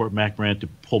for Freeport McMoran to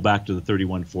pull back to the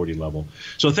 3140 level.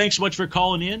 So thanks so much for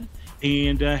calling in,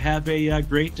 and have a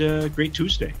great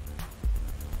Tuesday.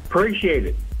 Appreciate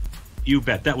it. You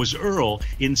bet. That was Earl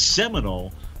in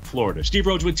Seminole, Florida. Steve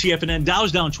Rhodes with TFNN.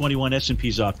 Dow's down 21,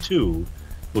 S&P's off 2.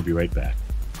 We'll be right back.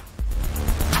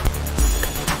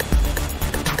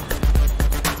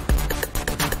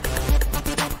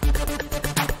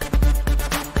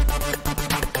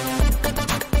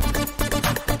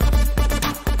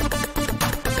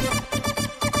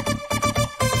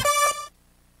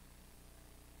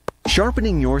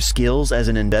 Sharpening your skills as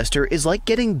an investor is like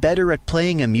getting better at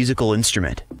playing a musical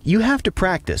instrument. You have to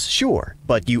practice, sure,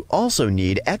 but you also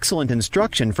need excellent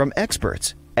instruction from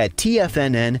experts. At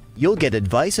TFNN, you'll get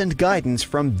advice and guidance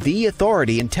from the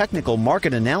authority in technical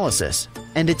market analysis.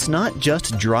 And it's not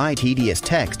just dry, tedious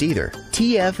text either.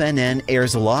 TFNN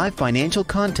airs live financial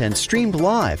content streamed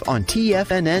live on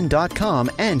TFNN.com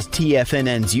and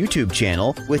TFNN's YouTube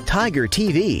channel with Tiger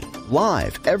TV,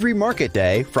 live every market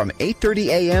day from 8:30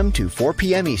 a.m. to 4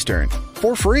 p.m. Eastern,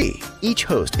 for free. Each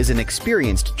host is an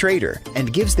experienced trader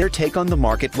and gives their take on the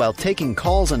market while taking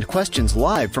calls and questions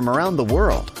live from around the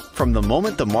world. From the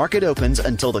moment the market opens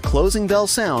until the closing bell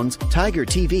sounds, Tiger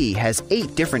TV has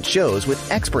 8 different shows with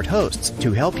expert hosts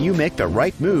to help you make the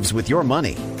right moves with your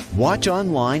money. Watch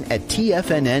online at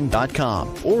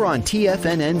TFNN.com or on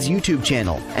TFNN's YouTube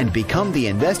channel and become the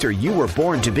investor you were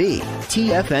born to be.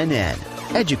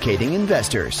 TFNN, educating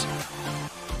investors.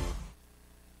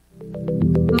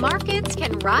 Markets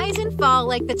can rise and fall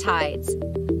like the tides.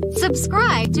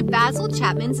 Subscribe to Basil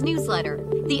Chapman's newsletter,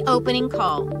 The Opening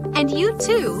Call, and you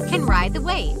too can ride the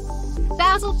wave.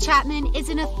 Basil Chapman is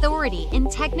an authority in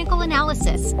technical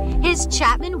analysis. His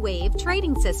Chapman Wave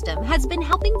trading system has been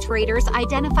helping traders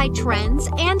identify trends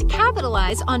and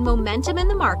capitalize on momentum in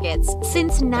the markets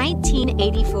since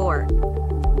 1984.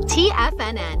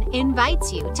 TFNN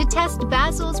invites you to test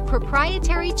Basil's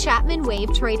proprietary Chapman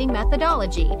Wave trading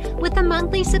methodology with a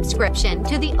monthly subscription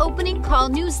to the Opening Call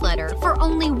newsletter for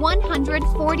only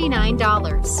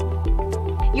 $149.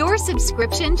 Your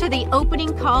subscription to the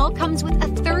Opening Call comes with a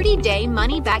 30-day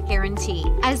money-back guarantee,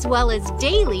 as well as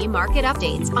daily market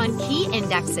updates on key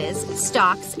indexes,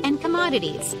 stocks, and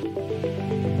commodities.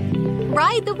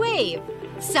 Ride the wave!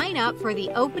 Sign up for the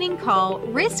Opening Call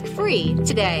risk-free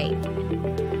today.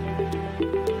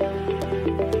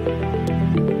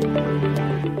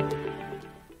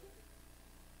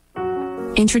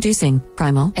 Introducing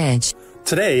Primal Edge.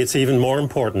 Today, it's even more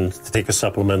important to take a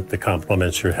supplement that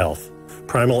complements your health.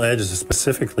 Primal Edge is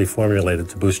specifically formulated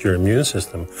to boost your immune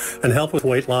system and help with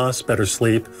weight loss, better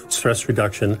sleep, stress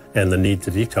reduction, and the need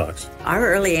to detox.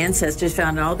 Our early ancestors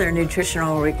found all their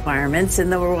nutritional requirements in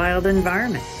the wild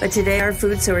environment. But today, our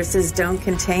food sources don't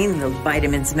contain the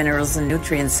vitamins, minerals, and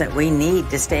nutrients that we need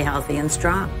to stay healthy and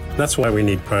strong. That's why we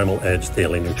need Primal Edge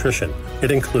Daily Nutrition. It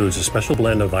includes a special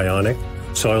blend of ionic,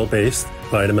 soil-based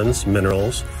vitamins,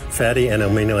 minerals, fatty and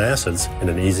amino acids in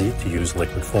an easy-to-use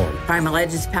liquid form. Primal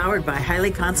Edge is powered by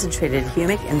highly concentrated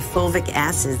humic and fulvic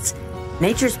acids,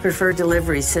 nature's preferred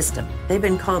delivery system. They've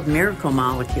been called miracle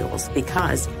molecules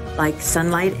because, like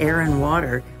sunlight, air, and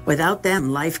water, without them,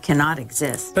 life cannot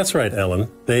exist. That's right, Ellen.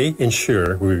 They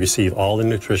ensure we receive all the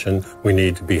nutrition we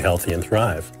need to be healthy and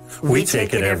thrive. We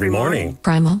take it every morning.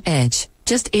 Primal Edge,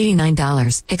 just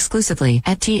 $89, exclusively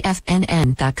at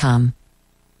TFNN.com.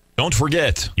 Don't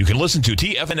forget, you can listen to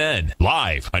TFNN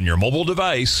live on your mobile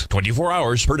device 24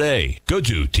 hours per day. Go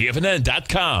to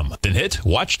TFNN.com, then hit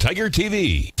Watch Tiger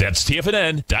TV. That's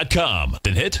TFNN.com,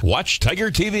 then hit Watch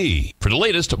Tiger TV for the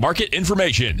latest market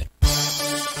information.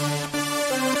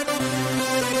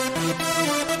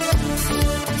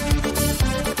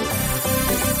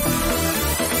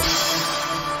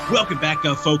 Welcome back,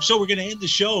 folks. So we're going to end the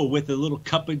show with a little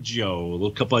cup of Joe, a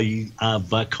little cup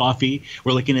of coffee.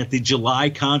 We're looking at the July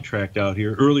contract out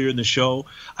here. Earlier in the show,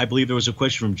 I believe there was a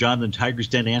question from John in Tiger's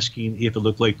Den asking if it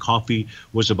looked like coffee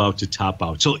was about to top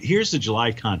out. So here's the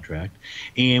July contract.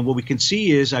 And what we can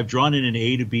see is I've drawn in an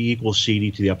A to B equals CD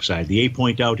to the upside. The A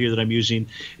point out here that I'm using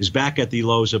is back at the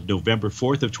lows of November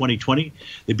 4th of 2020.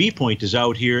 The B point is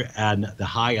out here on the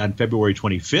high on February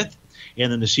 25th. And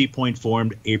then the C point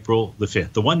formed April the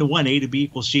 5th. The 1-to-1 A to B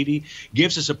equals CD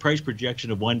gives us a price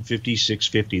projection of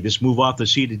 156.50. This move off the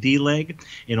C to D leg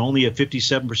and only a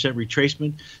 57%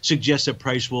 retracement suggests that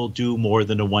price will do more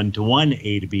than a 1-to-1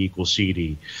 A to B equals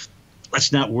CD.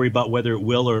 Let's not worry about whether it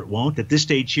will or it won't. At this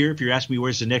stage here, if you're asking me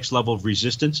where's the next level of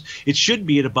resistance, it should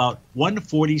be at about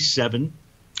 147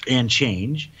 and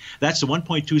change. That's the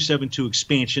 1.272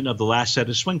 expansion of the last set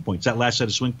of swing points. That last set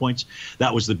of swing points,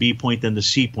 that was the B point, then the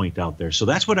C point out there. So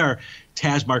that's what our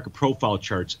TAS market profile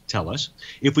charts tell us.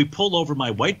 If we pull over my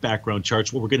white background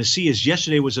charts, what we're going to see is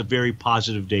yesterday was a very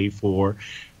positive day for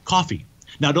coffee.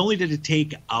 Not only did it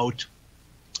take out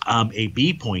a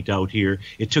B point out here,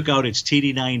 it took out its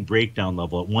TD9 breakdown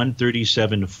level at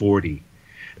 137.40.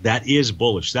 That is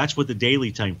bullish. That's what the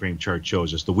daily time frame chart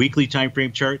shows us. The weekly time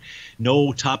frame chart,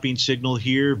 no topping signal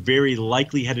here. Very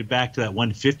likely headed back to that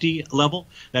 150 level.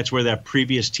 That's where that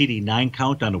previous TD9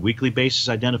 count on a weekly basis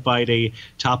identified a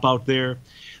top out there.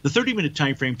 The 30-minute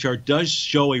time frame chart does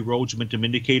show a Rhodes momentum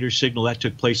indicator signal. That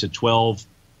took place at 12:30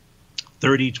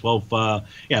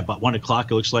 about 1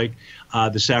 o'clock, it looks like,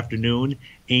 this afternoon.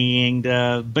 And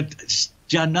but,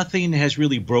 John, nothing has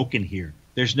really broken here.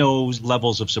 There's no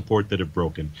levels of support that have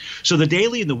broken. So the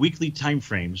daily and the weekly time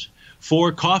frames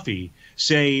for coffee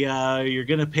say you're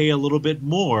going to pay a little bit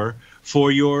more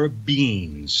for your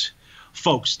beans.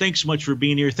 Folks, thanks so much for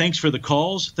being here. Thanks for the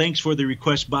calls. Thanks for the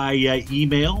request by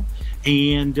email.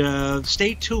 And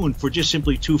stay tuned for just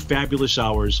simply 2 fabulous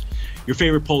hours. Your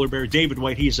favorite polar bear, David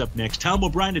White, he's up next. Tom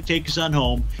O'Brien to take us on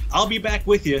home. I'll be back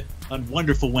with you on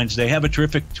wonderful Wednesday. Have a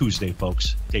terrific Tuesday,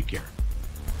 folks. Take care.